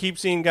Godspells and keep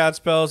seeing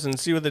Godspells and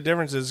see what the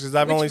difference is because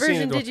I've Which only seen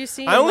version it. did you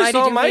see I and only why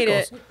saw did you hate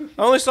Michael's. it?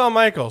 I only saw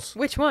Michael's.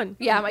 Which one?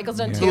 Yeah, Michael's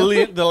done Yeah.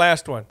 two. The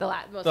last one. The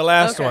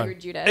last okay. one.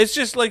 Judas. It's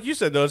just like you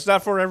said, though. It's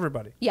not for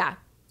everybody. Yeah.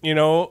 You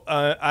know,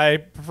 I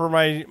prefer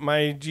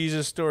my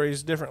Jesus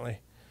stories differently.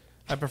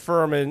 I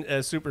prefer them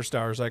as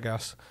superstars, I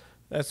guess.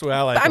 That's the way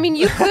I like I them. mean,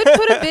 you could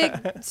put a big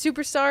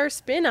superstar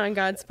spin on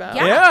Godspell.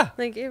 Yeah.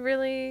 Like, it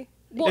really...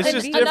 Well, It's and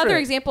just another different.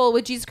 example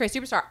with Jesus Christ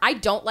Superstar. I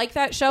don't like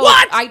that show.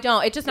 What? I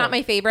don't. It's just not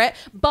my favorite.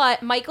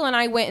 But Michael and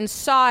I went and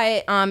saw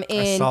it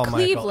in saw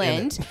Michael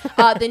in Cleveland,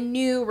 the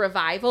new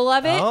revival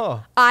of it.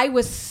 Oh. I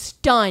was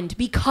stunned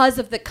because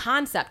of the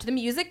concept. The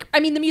music, I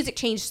mean, the music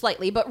changed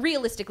slightly, but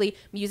realistically,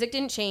 music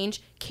didn't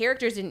change.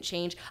 Characters didn't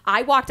change.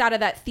 I walked out of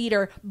that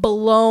theater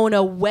blown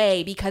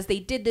away because they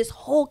did this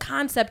whole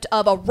concept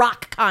of a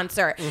rock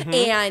concert.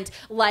 And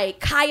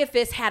like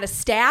Caiaphas had a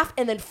staff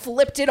and then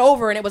flipped it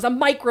over and it was a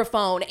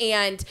microphone.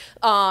 And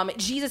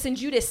Jesus and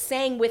Judas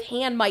sang with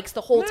hand mics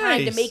the whole time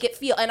to Nice. make it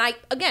feel. And I,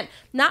 again,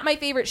 not my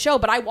favorite show,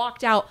 but I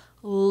walked out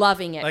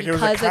loving it. Like it was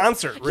because a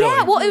concert, really.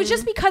 Yeah, well, it was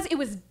just because it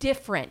was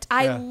different.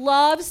 I Yeah.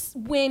 love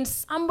when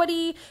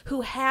somebody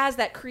who has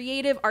that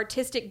creative,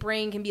 artistic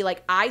brain can be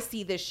like, I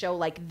see this show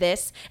like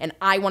this, and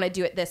I want to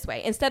do it this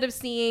way. Instead of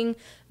seeing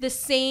the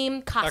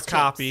same costumes,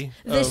 copy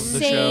the of the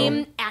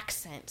same show.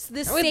 accents,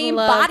 the I would same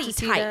love body to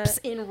see types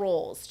that. in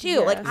roles, too.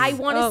 Yes. Like, I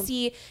want to Oh,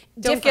 see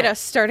Don't different. get us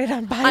started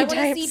on body I want to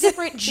types. see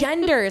different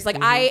genders.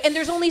 Like and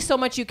there's only so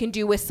much you can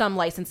do with some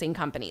licensing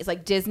companies.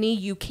 Like Disney,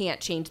 you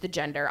can't change the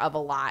gender of a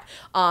lot.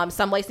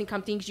 Some licensing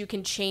companies, you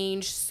can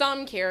change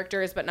some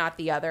characters, but not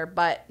the other.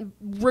 But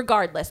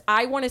regardless,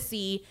 I want to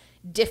see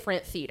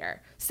different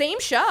theater. Same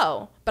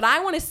show, but I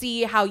want to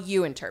see how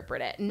you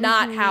interpret it,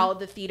 not how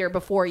the theater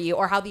before you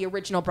or how the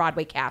original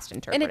Broadway cast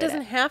interpreted And it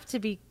doesn't have to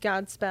be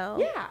Godspell.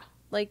 Yeah.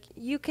 Like,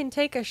 you can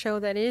take a show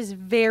that is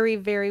very,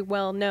 very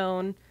well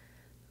known,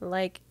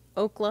 like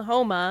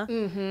Oklahoma,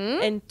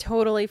 and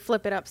totally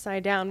flip it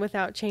upside down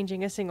without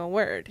changing a single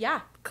word.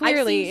 Yeah.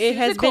 Clearly, I've seen it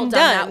has Seussical been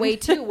that done. way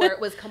too, where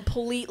it was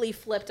completely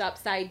flipped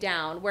upside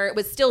down, where it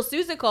was still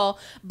Seussical,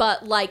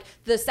 but like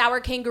the sour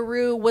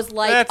kangaroo was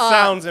like That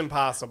sounds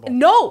impossible.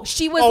 no,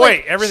 she was Oh,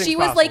 like wait, everything's she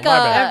was possible. like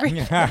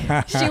My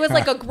bad. she was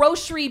like a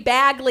grocery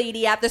bag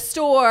lady at the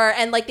store,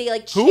 and like they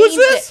like changed Who was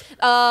this? it.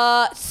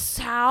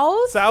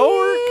 Sour.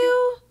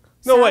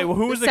 No, wait. Well,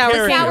 who was the Sour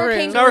character?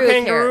 Kangaroo. Sour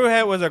Kangaroo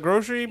Kangaroo was a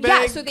grocery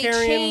bag. Yeah, so they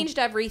carrying... changed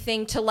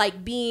everything to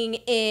like being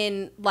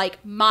in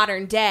like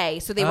modern day.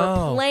 So they were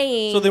Oh.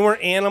 playing. So they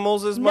weren't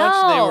animals as much.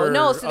 No, They were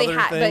no. So they other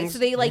had, but things? so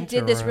they like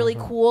did this really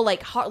Interesting. cool,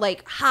 like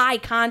high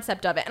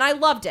concept of it, and I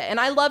loved it. And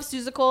I love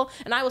Seussical,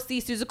 and I will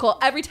see Seussical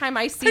every time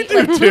I see. I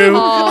do too.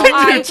 Oh,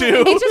 I do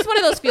too. It's just one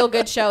of those feel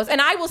good shows,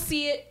 and I will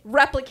see it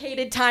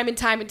replicated time and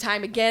time and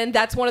time again.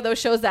 That's one of those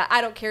shows that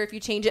I don't care if you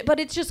change it, but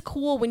it's just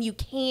cool when you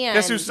can.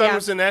 Guess whose son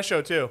was in that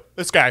show too?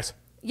 This guy's.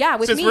 Yeah,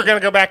 with Since me. we're gonna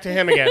go back to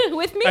him again.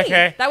 with me.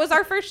 Okay. That was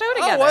our first show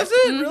together. Oh, was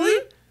it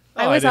really?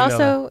 I Oh, was didn't know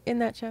also in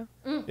that show.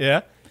 that.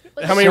 Yeah.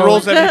 How many So-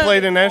 roles have you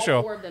played in that All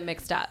show? four of them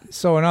mixed up.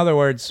 So in other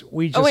words,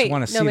 we just wait,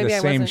 want to no, see maybe the I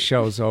same wasn't.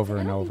 shows over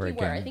and I don't over think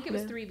you were. I again. think it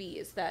was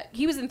 3Vs that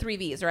he was in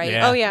 3Vs, right?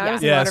 Yeah. Oh, yeah, I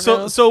was in Yeah. So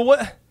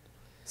Waterville.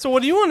 so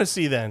what do you want to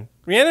see then?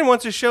 Rhiannon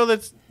wants a show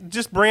that's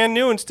just brand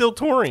new and still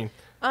touring.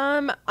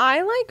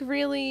 I like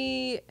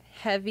really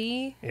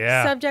heavy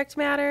Yeah. subject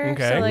matter.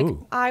 Okay. So, like,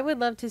 Ooh. I would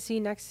love to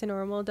see Next to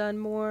Normal done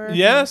more.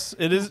 Yes,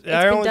 it is.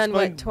 I been only done,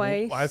 what, explained-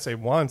 twice? I'd say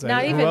once.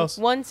 Not Who even else?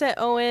 once at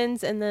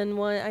Owens, and then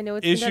one. I know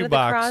it's been Issue done at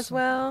Box. the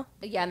Croswell.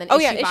 Yeah, and then Oh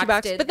yeah, Issue Issue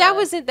Box. did But that the-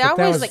 wasn't. But That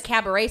that was was like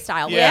cabaret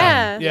style.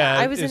 Yeah. Yeah.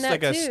 I was in it's that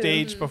like a too.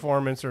 stage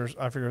performance, or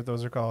I forget what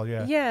those are called.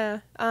 Yeah. yeah.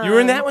 You were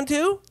in that one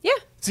too? Yeah,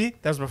 See,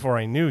 that was before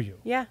I knew you.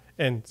 yeah.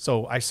 And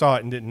so I saw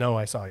it and didn't know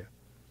I saw you.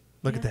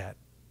 Look at that.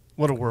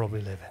 What a world we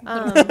live in.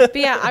 But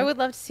yeah, I would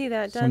love to see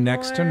that done. So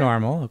next to more.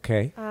 normal,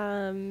 okay.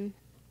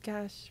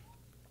 Gosh.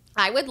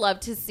 I would love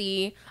to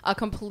see a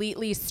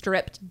completely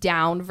stripped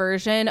down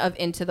version of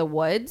Into the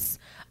Woods,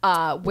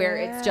 where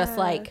it's just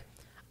Yeah. like,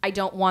 I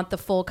don't want the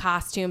full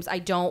costumes. I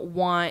don't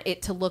want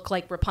it to look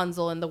like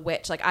Rapunzel and the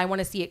Witch. Like, I want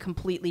to see it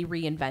completely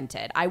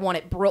reinvented. I want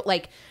it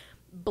like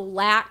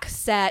black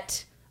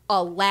set,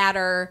 a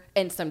ladder,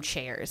 and some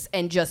chairs,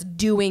 and just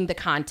doing the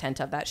content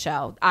of that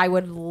show. I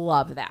would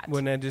love that.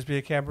 Wouldn't that just be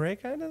a cabaret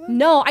kind of thing?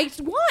 No, I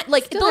just want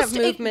like Still those have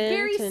movement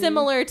very and-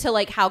 similar to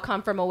like how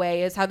Come From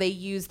Away is, how they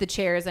use the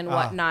chairs and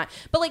whatnot.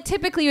 But like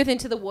typically with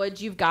Into the Woods,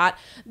 you've got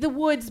the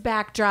woods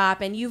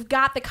backdrop and you've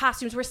got the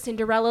costumes where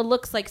Cinderella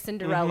looks like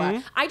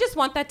Cinderella. I just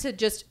want that to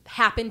just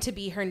happen to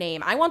be her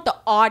name. I want the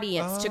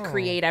audience to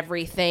create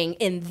everything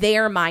in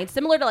their mind,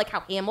 similar to like how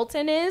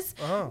Hamilton is.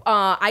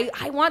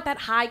 I want that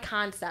high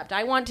concept.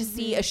 I want to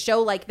see a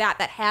show like that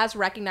has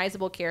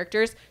recognizable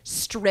characters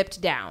stripped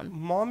down.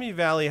 Maumee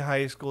Valley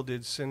High School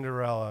did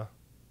Cinderella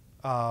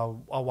a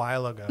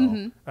while ago.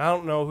 I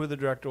don't know who the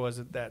director was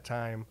at that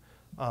time.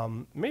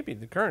 Maybe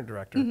the current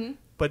director.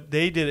 But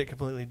they did it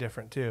completely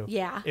different too.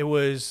 Yeah. It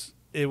was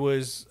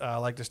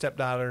like the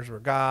stepdaughters were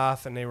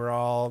goth and they were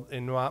all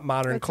in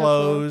modern That's so cool.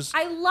 clothes.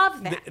 I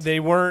love that. They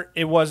weren't.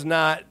 It was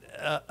not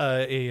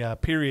a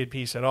period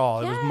piece at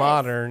all. It was Yes.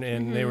 modern,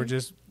 and they were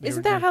just. they Isn't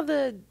were that just- how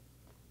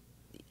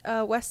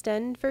West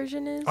End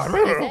version is I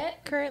don't know. Is it?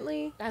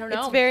 currently. I don't know.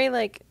 It's very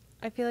like,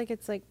 I feel like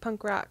it's like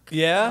punk rock.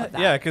 Yeah, that.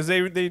 yeah, because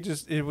they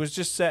just it was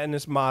just set in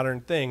this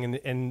modern thing,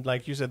 and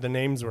like you said, the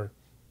names were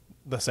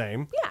the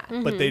same.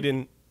 Yeah. But they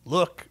didn't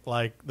look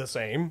like the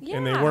same,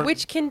 and they Yeah. weren't.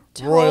 Which can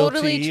royalty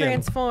totally and-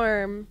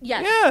 transform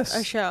Yes. yes,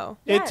 a show.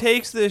 It Yes.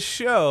 takes this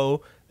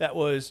show that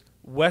was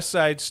West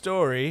Side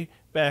Story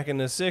back in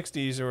the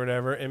 '60s or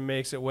whatever, and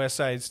makes it West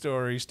Side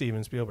Story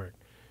Steven Spielberg.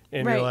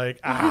 And you're Right. like,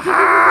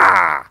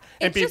 aha!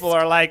 And It's people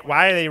just- are like,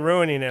 why are they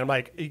ruining it? I'm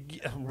like,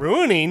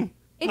 ruining?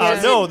 It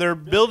just No, didn't- they're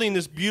building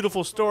this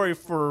beautiful story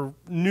for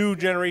new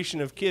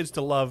generation of kids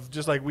to love,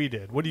 just like we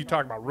did. What are you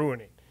talking about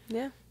ruining?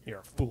 Yeah. You're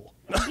a fool.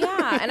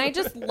 Yeah, and I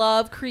just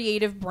love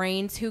creative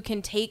brains who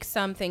can take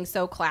something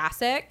so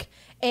classic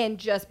and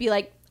just be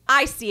like,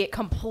 I see it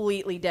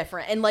completely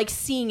different, and like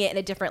seeing it in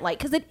a different light,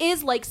 because it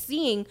is like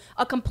seeing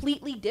a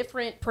completely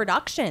different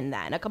production,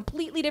 then a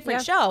completely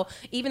different show,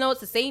 even though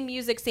it's the same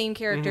music, same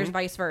characters,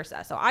 vice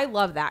versa. So I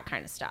love that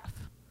kind of stuff.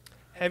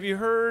 Have you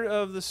heard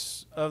of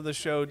the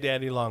show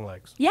Daddy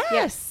Longlegs?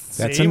 Yes.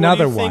 That's See,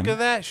 another what do you one. think of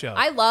that show?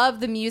 I love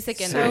the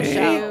music in So that cute.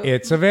 show.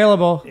 It's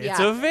available. It's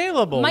Yeah.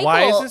 available.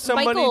 Why isn't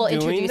somebody Michael doing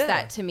introduced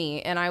that? to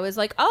me, and I was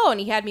like, "Oh!"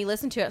 And he had me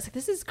listen to it. I was like,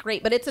 "This is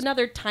great," but it's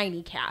another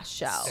tiny cast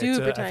show.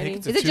 Super I tiny. think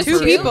it's a Is it just two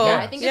two people? Yeah,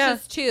 I think Yeah.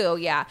 it's just two.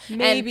 Yeah,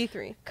 Maybe And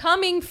 3.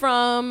 Coming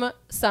from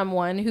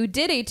someone who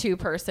did a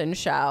 2-person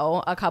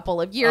show a couple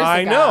of years I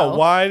ago. know.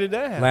 Why did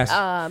that happen?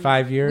 Last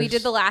 5 years. We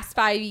did the last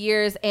 5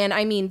 years, and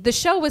I mean, the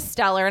show was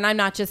stellar. And I'm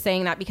not just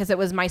saying that because it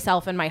was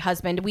myself and my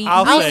husband.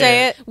 I'll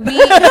say it.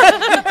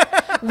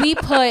 We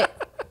put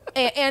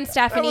and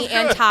Stephanie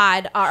and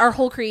Todd, our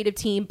whole creative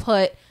team,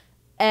 put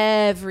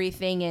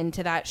everything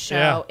into that show,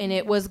 Yeah. and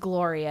it was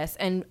glorious.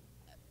 And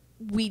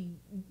we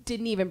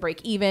didn't even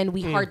break even.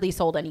 We hardly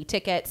sold any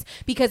tickets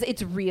because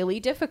it's really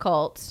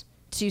difficult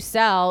to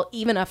sell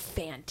even a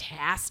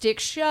fantastic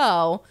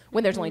show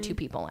when there's only 2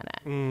 people in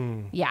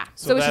it. Yeah,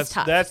 so it's that's just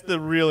tough. that's the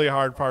really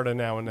hard part of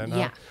Now and Then. Huh?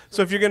 Yeah.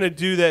 So if you're going to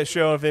do that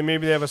show, if they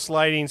have a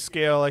sliding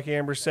scale, like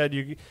Amber said,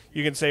 you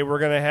can say we're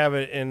going to have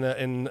it in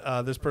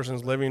this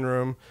person's living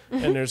room,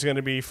 and there's going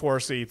to be 4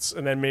 seats,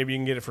 and then maybe you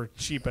can get it for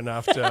cheap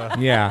enough to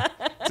Yeah.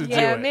 to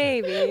Yeah, do it.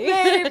 maybe.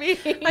 Maybe. I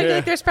feel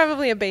like there's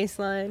probably a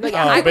baseline. But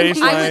yeah, Oh, I would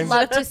baseline.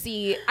 love to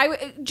see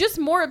just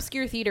more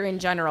obscure theater in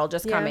general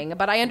just Yeah. coming.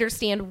 But I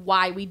understand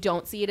why we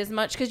don't see it as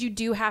much, because you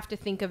do have to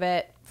think of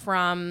it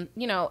from,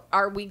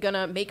 are we going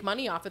to make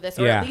money off of this,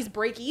 or Yeah. at least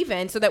break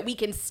even so that we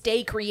can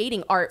stay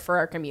creating art for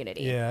our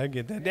community? Yeah, I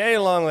get that. Daddy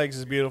Longlegs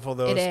is beautiful,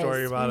 though. It A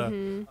story is. about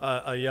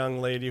a young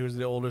lady who's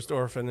the oldest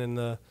orphan in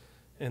the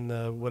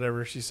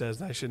whatever she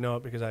says. I should know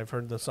it because I've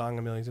heard the song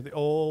a million times. The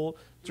old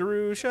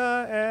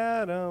Jerusha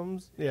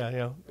Adams.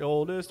 Yeah, the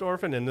oldest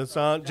orphan in the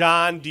song.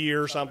 John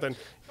Deere something.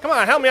 Come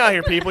on, help me out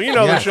here, people. You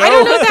know Yeah. the show. I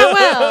don't know that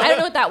well. I don't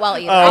know it that well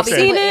either. Oh, I'll okay. be I've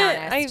seen completely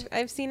it. honest.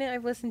 I've seen it.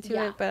 I've listened to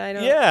Yeah. it, but I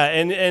don't. Yeah,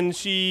 and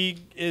she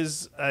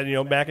is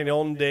back in the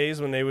olden days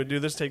when they would do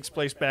this, takes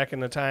place back in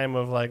the time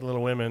of like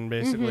Little Women,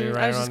 basically.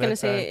 Right I was around just gonna that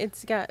say time.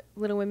 it's got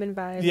Little Women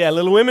vibes. Yeah,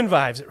 Little Women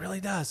vibes. It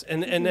really does.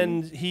 And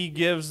then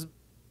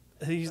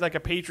he's like a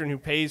patron who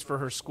pays for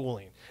her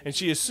schooling, and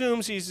she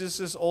assumes he's just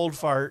this old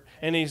fart,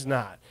 and he's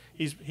not.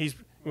 He's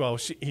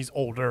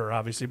older,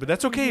 obviously, but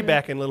that's okay.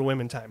 Back in Little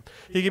Women time,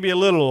 he could be a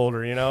little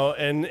older,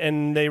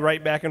 and they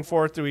write back and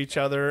forth to each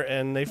other,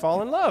 and they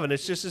fall in love, and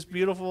it's just this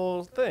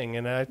beautiful thing.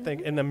 And I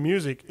think, and the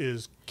music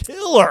is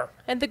killer.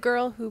 And the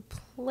girl who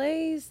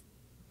plays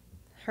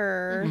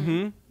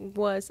her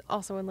was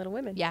also in Little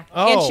Women. Yeah.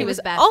 Oh. And she It was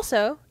was Beth.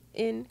 also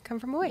in Come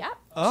From Away. Yeah.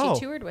 Oh. She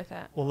toured with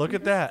it. Well, look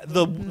at that.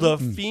 The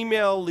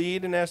female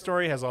lead in that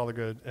story has all the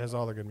good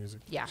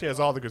music. Yeah. She has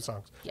all the good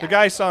songs. Yeah. The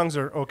guy's songs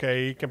are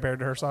okay compared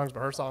to her songs, but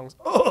her songs,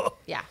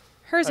 Yeah.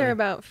 Hers are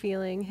about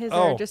feeling. His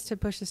Oh. are just to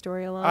push the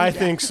story along. I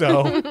think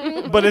so.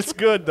 But it's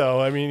good though.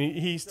 I mean,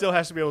 he still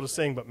has to be able to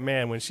sing, but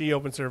man, when she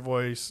opens her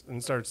voice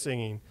and starts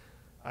singing,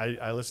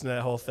 I listen to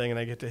that whole thing and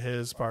I get to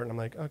his part and I'm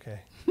like, okay.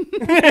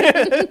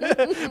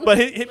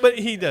 but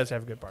he does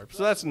have a good part.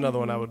 So that's another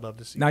one I would love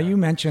to see. Now, you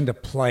mentioned a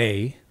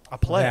play a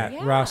play. that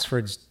Yeah.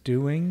 Rossford's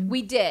doing.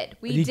 We did.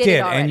 We You did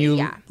it already. and you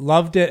yeah.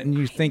 loved it, and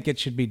you think it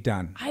should be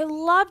done. I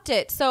loved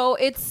it. So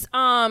it's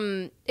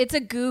a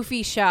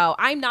goofy show.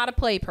 I'm not a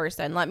play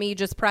person. Let me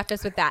just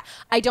preface with that.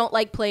 I don't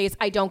like plays.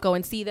 I don't go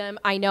and see them.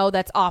 I know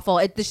that's awful.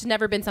 This has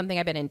never been something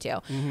I've been into.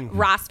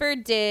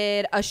 Rossford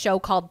did a show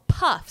called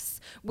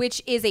Puffs,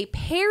 which is a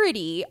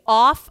parody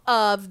off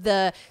of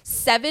the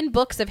 7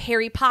 books of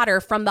Harry Potter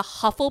from the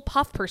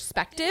Hufflepuff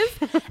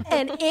perspective,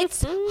 and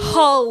it's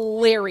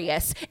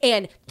hilarious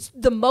and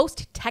the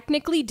most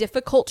technically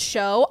difficult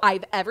show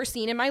I've ever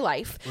seen in my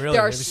life. Really?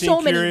 There are Have you seen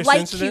so many Curious light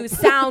Incident? cues,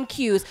 sound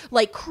cues,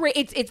 like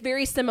it's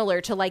very similar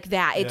to like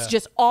that. It's Yeah.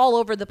 just all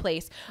over the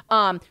place.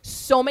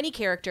 So many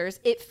characters.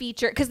 It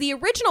featured, because the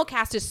original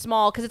cast is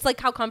small, because it's like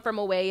how Come From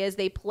Away is.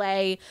 They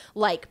play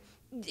like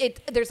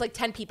there's like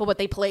 10 people, but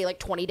they play like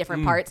 20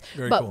 different parts.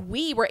 But cool.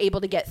 we were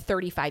able to get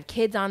 35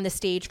 kids on the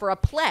stage for a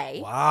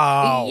play.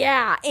 Wow.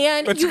 Yeah,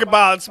 and It's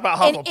about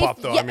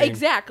Hufflepuff, though. Yeah, I mean.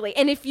 exactly.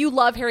 And if you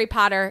love Harry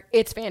Potter,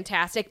 it's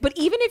fantastic. But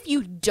even if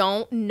you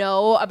don't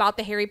know about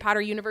the Harry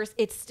Potter universe,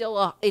 it's still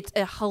a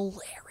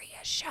hilarious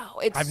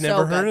show. I've so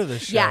never heard good. of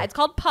this show. Yeah, it's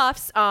called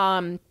Puffs.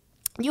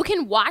 You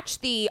can watch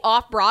the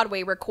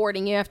off-Broadway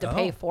recording. You have to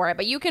pay for it,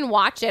 but you can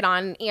watch it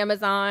on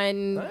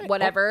Amazon,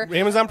 whatever. Oh,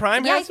 Amazon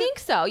Prime Yeah, I has it? think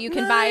so. You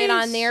can buy it on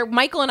Nice. there.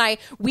 Michael and I,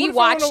 we What if I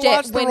watched wanna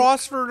watch it the when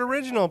Rossford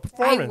original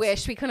performance. I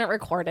wish we couldn't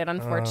record it,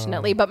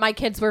 unfortunately, but my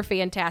kids were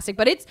fantastic.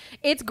 But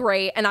it's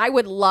great, and I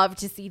would love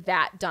to see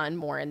that done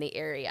more in the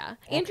area.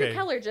 Andrew Okay.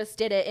 Keller just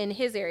did it in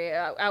his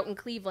area out in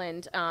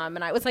Cleveland,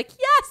 and I was like,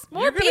 yes,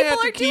 more You're going to people have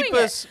are to keep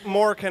doing us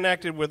more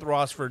connected with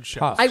Rossford shows.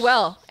 Puff. it. I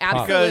will,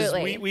 Because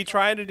absolutely. we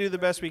try to do the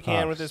best we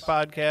can with Puffs. this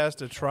podcast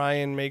to try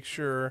and make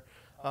sure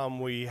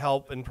we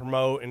help and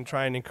promote and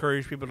try and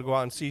encourage people to go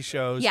out and see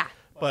shows. Yeah.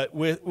 But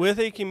with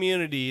a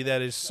community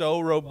that is so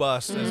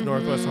robust Mm-hmm. as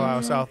Northwest Ohio,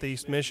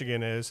 Southeast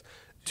Michigan is,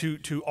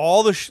 to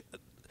all the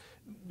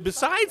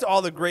besides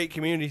all the great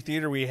community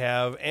theater we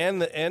have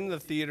and the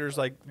theaters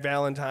like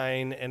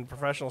Valentine and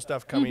professional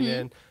stuff coming Mm-hmm.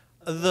 in,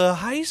 the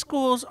high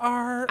schools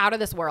are out of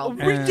this world.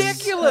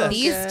 ridiculous.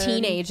 These good.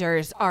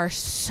 teenagers are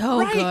so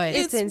Right, good.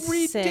 It's insane.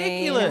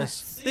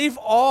 ridiculous. They've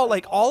all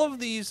all of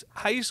these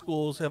high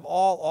schools have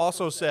all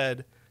also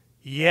said,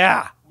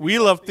 "Yeah, we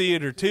love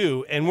theater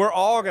too, and we're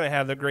all going to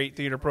have the great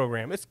theater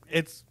program." It's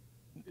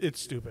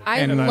stupid. I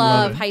And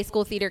love it. high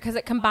school theater because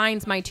it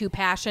combines my two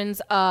passions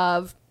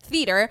of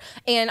theater,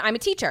 and I'm a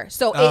teacher,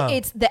 so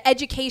it's the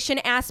education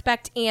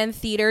aspect and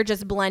theater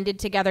just blended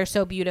together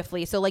so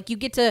beautifully. So like you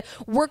get to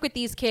work with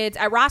these kids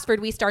at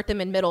Rossford. We start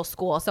them in middle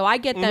school, so I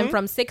get them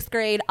from 6th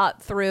grade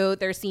up through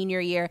their senior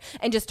year,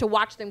 and just to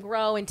watch them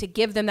grow and to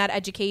give them that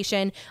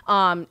education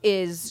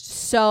is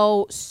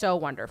so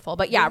wonderful.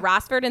 But yeah,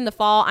 Rossford in the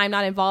fall, I'm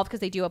not involved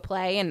because they do a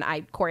play and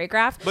I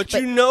choreograph. But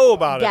you know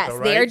about yes, it, though,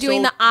 right? they're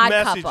doing the Odd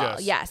message Couple.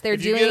 us. Yes, they're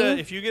if you get doing-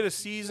 if you get a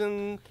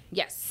season,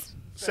 yes.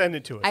 send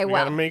it to us. I We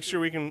got to will. make sure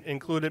we can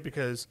include it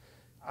because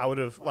I would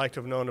have liked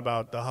to have known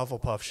about the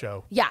Hufflepuff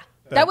show. Yeah,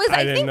 That that was I I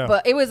didn't think, know.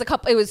 but it was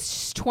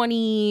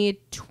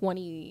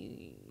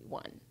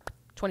 2021.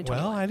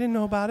 2021. Well, I didn't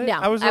know about it. No,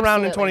 I was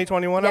around in absolutely.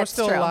 2021. I was That's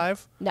still true.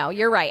 alive. No,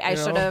 you're right. I You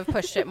know? should have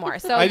pushed it more.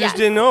 So I just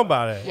didn't know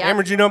about it. Yeah.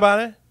 Amber, did you know about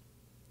it?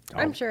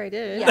 I'm sure I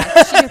did.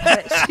 Yeah, she knew about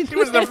it. He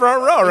was in the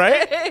front row,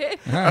 right?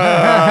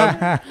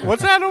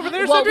 What's that over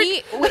there, Well,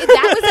 Cedric?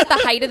 that was at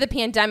the height of the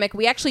pandemic.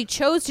 We actually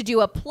chose to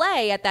do a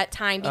play at that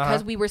time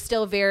because we were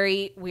still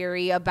very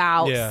weary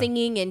about Yeah.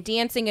 singing and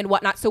dancing and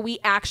whatnot. So we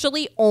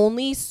actually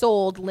only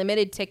sold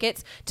limited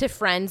tickets to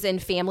friends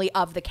and family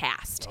of the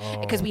cast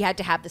because we had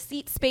to have the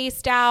seats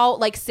spaced out,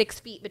 like 6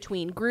 feet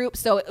between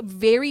groups. So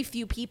very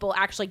few people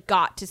actually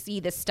got to see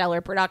this stellar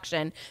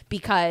production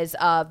because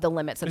of the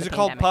limits of Is the it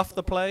called pandemic. Puff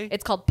the Play?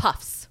 It's called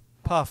Puffs.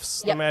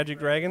 Puffs, Yep. the Magic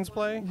Dragons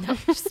play?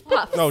 Just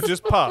Puffs. No,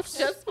 just Puffs.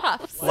 Just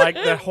Puffs. Like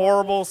the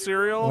horrible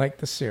cereal? Like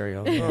the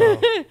cereal.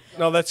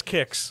 No, that's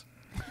Kix.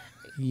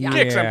 Yeah,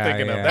 Kicks I'm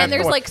thinking of. And That's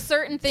there's the one. like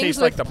certain things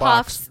Tastes with like the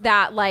box. Puffs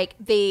that like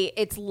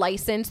it's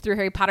licensed through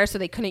Harry Potter, so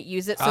they couldn't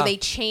use it. So they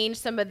changed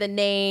some of the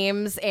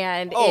names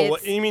and Oh,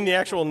 it's, you mean the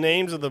actual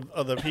names of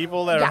the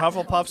people that Yeah. are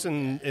Hufflepuffs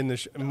in the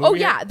movie? oh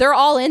yeah, they're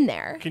all in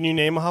there. Can you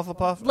name a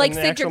Hufflepuff? Like in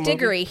the actual Cedric movie?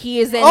 Diggory, he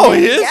is in. Oh,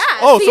 he is? Yes,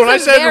 Oh, so he's when I a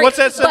said, what's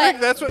that, Cedric?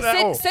 but That's what-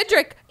 oh.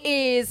 Cedric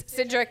is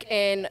Cedric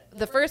in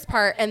the first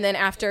part, and then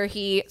after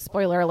he,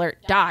 spoiler alert,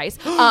 dies.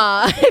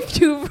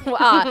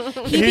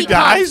 He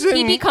dies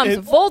he in- becomes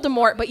in-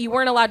 Voldemort, but you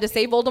weren't allowed to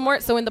say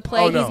Voldemort, so in the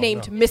play Oh, no, he's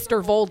named no.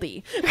 Mr.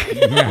 Voldy.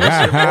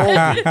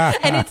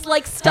 And it's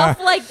like stuff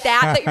like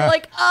that you're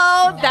like,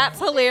 oh, that's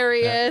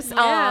hilarious.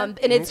 Yeah. And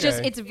it's just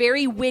Okay. it's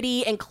very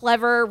witty and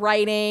clever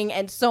writing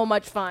and so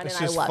much fun. It's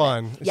and just I love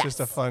fun. it. It's Yes. just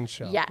a fun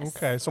show. Yes.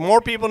 Okay, so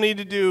more people need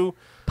to do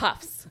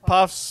Puffs.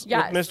 Puffs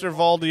Yes. with Mr.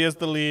 Valdi as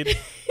the lead.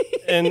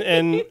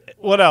 and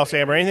what else,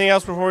 Amber? Anything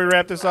else before we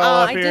wrap this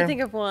all up I here? did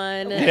think of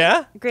one.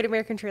 Yeah? Great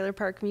American Trailer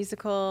Park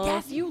musical.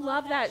 Yes, you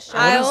love that show.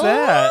 What is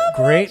that?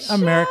 Great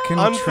American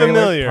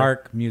Unfamiliar. Trailer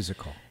Park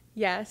Musical.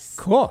 Yes.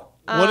 Cool.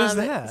 What is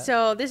that?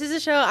 So this is a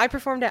show I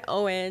performed at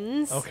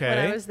Owens when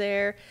Okay. I was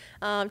there.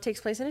 Takes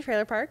place in a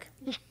trailer park.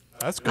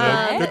 That's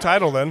good. Good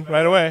title then,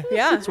 right away.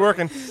 Yeah. It's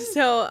working.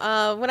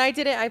 So when I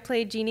did it, I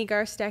played Jeannie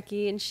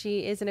Garstecki, and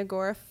she is an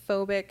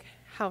agoraphobic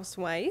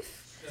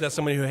housewife. Is that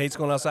somebody who hates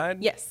going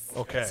outside? Yes.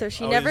 Okay. So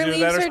she Oh, never either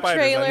leaves that or her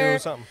spiders. I knew it trailer.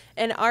 was something.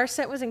 And our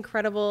set was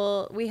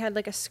incredible. We had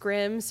like a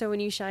scrim, so when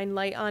you shine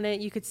light on it,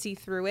 you could see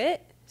through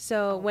it.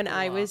 So when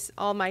I was,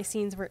 all my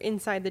scenes were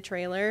inside the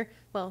trailer.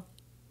 Well,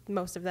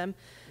 most of them.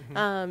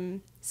 Mm-hmm.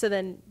 So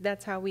then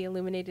that's how we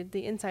illuminated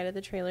the inside of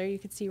the trailer. You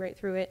could see right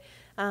through it.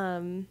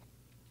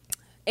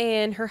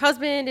 And her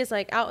husband is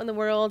like out in the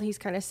world. He's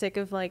kind of sick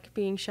of like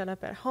being shut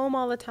up at home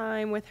all the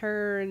time with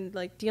her and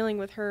like dealing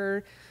with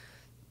her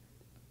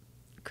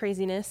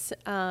craziness.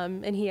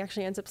 And he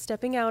actually ends up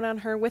stepping out on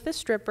her with a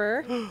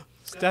stripper.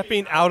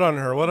 Stepping out on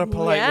her. What a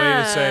polite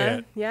way to say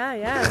it. Yeah,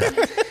 yeah.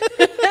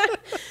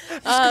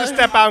 gonna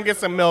step out and get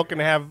some milk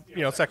and have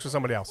sex with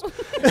somebody else.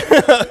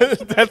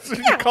 That's what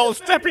you call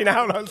stepping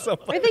out on Or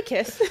somebody. they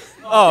kiss.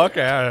 Oh,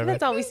 okay. All right.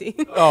 That's all we see.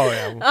 Oh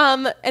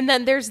yeah. And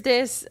then there's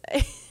this.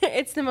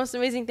 It's the most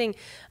amazing thing.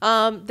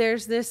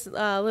 There's this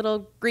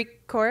little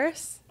Greek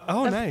chorus.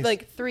 Oh, of, nice.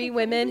 Like 3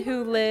 women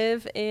who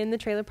live in the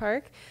trailer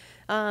park.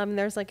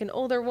 There's like an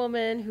older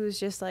woman who's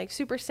just like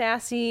super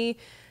sassy.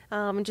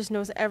 And just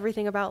knows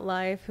everything about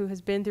life, who has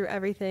been through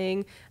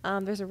everything.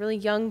 There's a really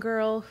young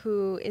girl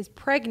who is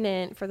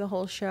pregnant for the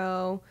whole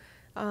show.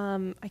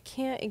 I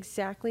can't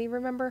exactly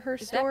remember her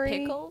Is story. that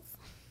Pickles?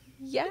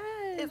 Yes.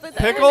 Isn't that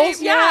Pickles? her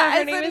name? Yeah, her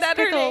isn't name is that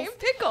her name?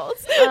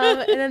 Pickles.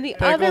 Pickles. And then the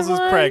Pickles other is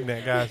one,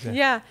 pregnant. Gotcha.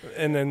 Yeah.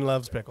 And then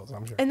loves pickles.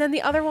 I'm sure. And then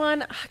the other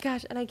one, oh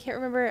gosh, and I can't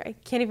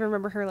even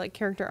remember her like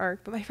character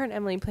arc, but my friend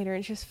Emily played her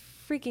and she's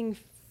freaking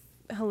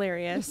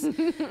hilarious.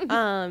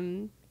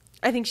 I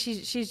think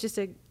she's just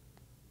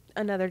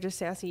another just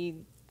sassy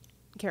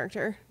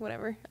character,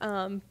 whatever.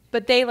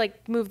 But they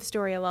like move the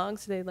story along,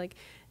 so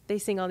they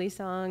sing all these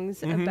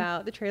songs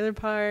about the trailer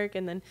park,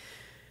 and then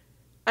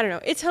I don't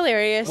know, it's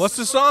hilarious. What's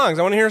the songs?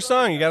 I want to hear a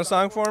song. You got a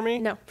song for me?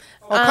 No.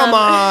 Oh, come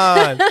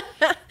on.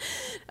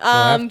 We'll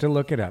have to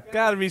look it up.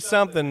 Got to be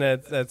something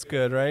that's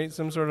good, right?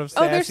 Some sort of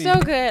Oh, they're sassy.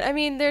 so good. I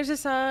mean, there's a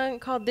song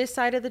called This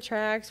Side of the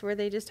Tracks where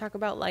they just talk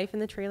about life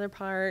in the trailer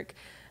park.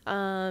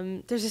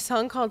 There's a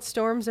song called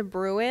Storms a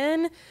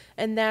Brewin',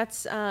 and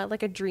that's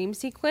like a dream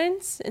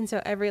sequence. And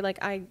so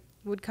I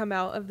would come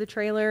out of the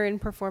trailer and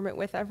perform it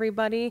with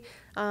everybody.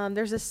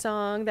 There's a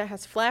song that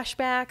has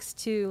flashbacks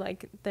to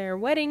like their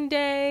wedding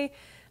day.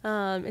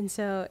 And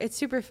so it's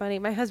super funny.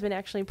 My husband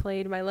actually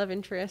played my love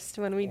interest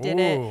when we did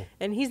Ooh. it,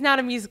 and he's not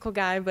a musical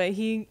guy, but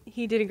he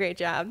did a great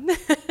job.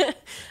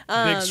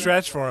 Big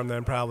stretch for him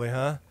then, probably,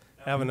 huh?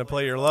 Having to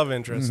play your love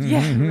interest.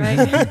 Yeah,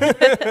 right.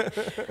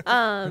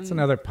 That's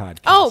another podcast.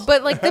 Oh,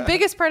 but like the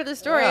biggest part of the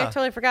story, I Yeah.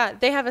 totally forgot.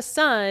 They have a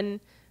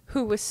son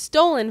who was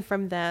stolen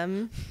from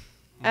them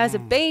as a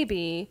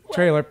baby.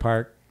 Trailer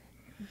park.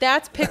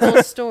 That's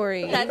Pickles'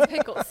 story. That's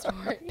Pickles'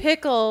 story.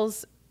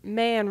 Pickles'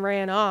 man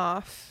ran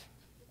off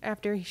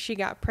after she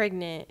got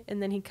pregnant,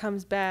 and then he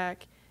comes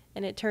back,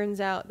 and it turns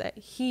out that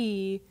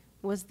he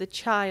was the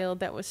child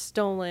that was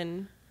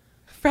stolen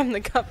from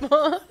the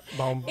couple.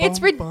 Bum, It's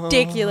bum,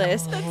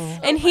 ridiculous.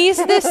 And he's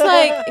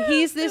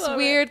this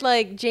weird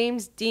like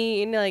James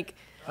Dean like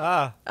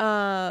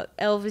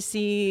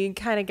Elvis-y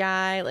kind of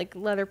guy, like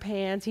leather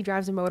pants. He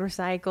drives a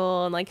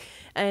motorcycle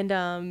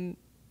and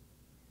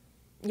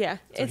yeah,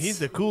 So he's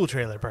the cool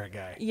trailer park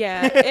guy.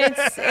 yeah,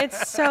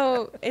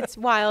 it's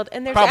wild.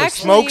 And there's Probably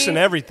actually smokes and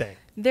everything.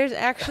 there's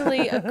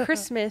actually a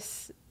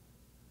Christmas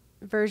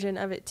version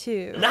of it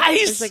too. Nice!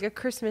 There's like a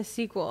Christmas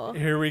sequel.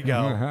 Here we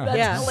go. That's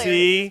Yeah. hilarious.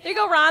 See? There you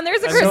go, Ron.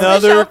 There's a Christmas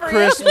Another show for you.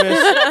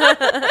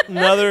 Christmas,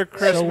 another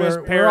Christmas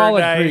we're all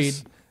agreed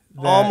paradise,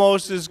 that-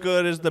 almost as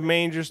good as the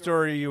manger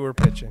story you were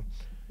pitching.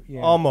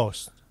 Yeah.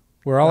 Almost.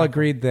 We're all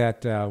agreed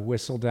that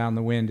Whistle Down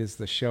the Wind is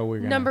the show we're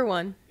going to Number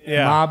 1.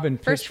 Yeah. mob and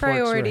First pitchforks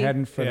priority. are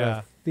heading for Yeah.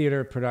 the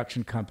theater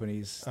production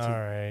companies. All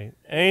right.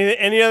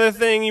 Any other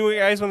thing you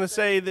guys want to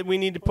say that we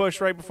need to push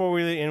right before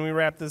we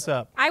wrap this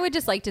up? I would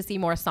just like to see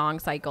more song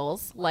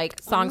cycles,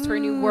 like Songs for a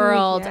New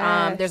World.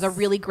 yes. There's a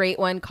really great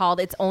one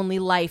called It's Only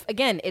Life.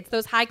 Again, it's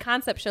those high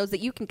concept shows that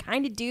you can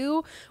kind of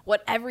do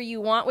whatever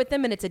you want with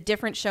them, and it's a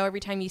different show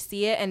every time you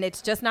see it, and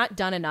it's just not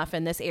done enough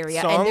in this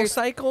area. Song and there's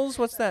cycles?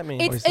 What's that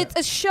mean? it's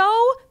a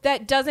show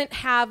that doesn't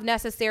have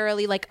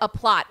necessarily like a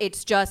plot.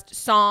 It's just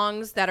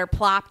songs that are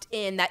plopped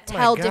in that Oh my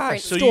tell gosh,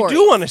 different so stories. you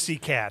do want to see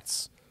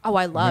Cats. Oh,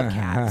 I love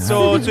Cats.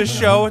 So it's a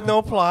show with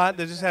no plot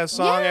that just has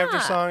song after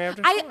song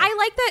after song. I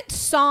like that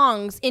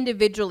songs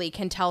individually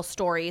can tell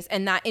stories,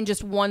 and that in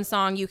just one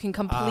song you can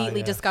completely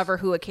yes. discover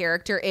who a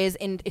character is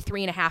in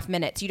 3.5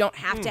 minutes. You don't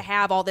have to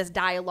have all this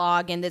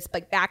dialogue and this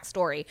like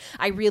backstory.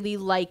 I really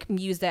like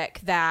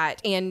music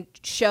and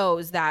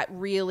shows that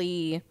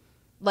really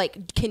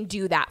like can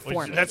do that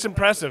for me. That's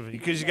impressive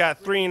because you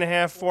got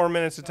 3.5, 4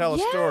 minutes to tell a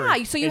story.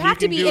 Yeah, so you and have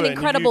to can be do an it, and you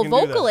incredible can do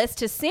that. vocalist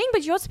to sing,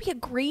 but you also be a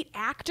great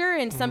actor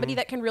and somebody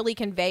that can really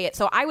convey it.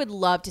 So I would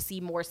love to see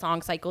more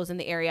song cycles in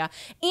the area.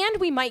 And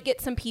we might get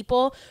some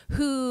people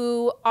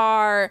who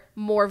are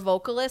more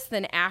vocalists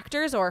than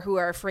actors or who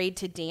are afraid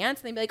to dance.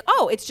 And they'd be like,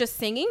 oh, it's just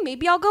singing.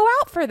 Maybe I'll go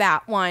out for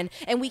that one.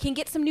 And we can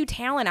get some new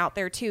talent out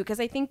there too,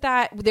 because I think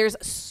that there's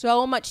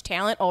so much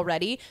talent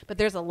already, but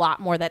there's a lot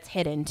more that's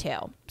hidden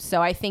too.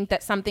 So I think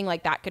that something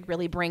like that could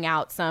really bring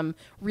out some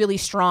really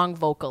strong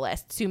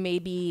vocalists who may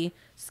be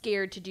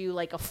scared to do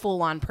like a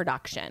full-on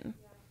production.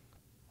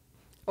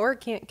 Or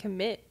can't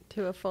commit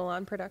to a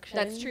full-on production.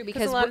 That's true, because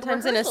because a lot of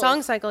times in a rehearsals-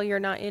 song cycle, you're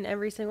not in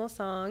every single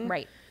song.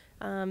 Right.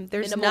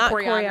 There's Minimal not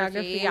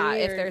choreography. yeah,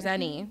 if or- there's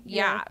any.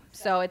 Yeah.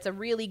 So it's a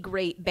really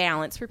great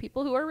balance for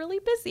people who are really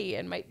busy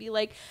and might be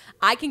like,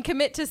 I can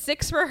commit to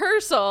 6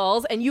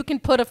 rehearsals, and you can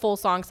put a full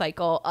song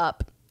cycle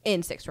up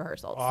in 6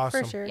 rehearsals.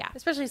 Awesome. For sure. Yeah.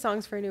 Especially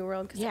Songs for a New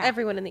World, because Yeah.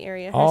 everyone in the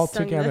area has All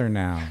sung together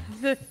now.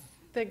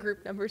 the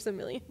group numbers a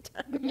million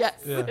times.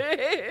 Yes.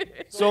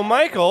 So,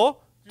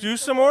 Michael, do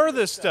some more of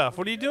this stuff.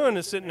 What are you doing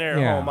to sitting there at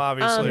Yeah. home,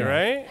 obviously,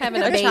 right?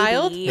 Having A a baby.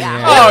 child?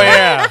 Yeah. Oh,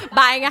 yeah.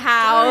 Buying a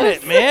Darn house.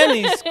 it, man.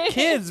 These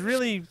kids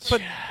really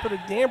put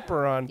a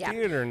damper on Yeah.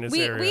 theater in this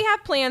we area. we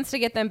have plans to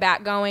get them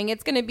back going.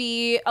 It's going to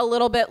be a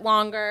little bit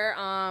longer,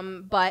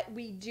 but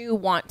we do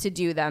want to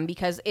do them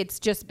because it's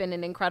just been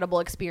an incredible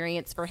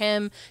experience for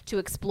him to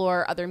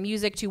explore other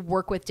music, to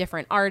work with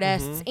different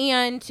artists,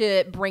 and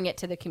to bring it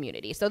to the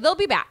community. So they'll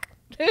be back.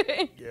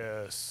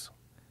 Yes.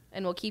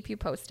 And we'll keep you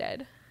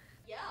posted.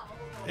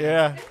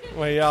 Yeah.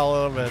 Well, yeah, a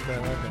little bit then.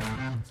 Okay.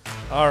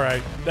 All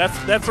right.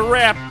 That's a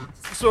wrap.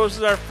 So this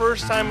is our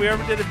first time we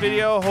ever did a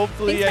video.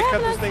 Hopefully Thanks I for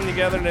cut this having thing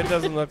together and it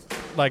doesn't look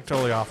like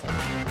totally awful.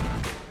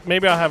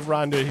 Maybe I'll have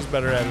Ron do it. He's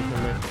better at it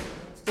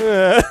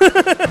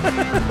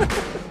than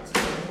me.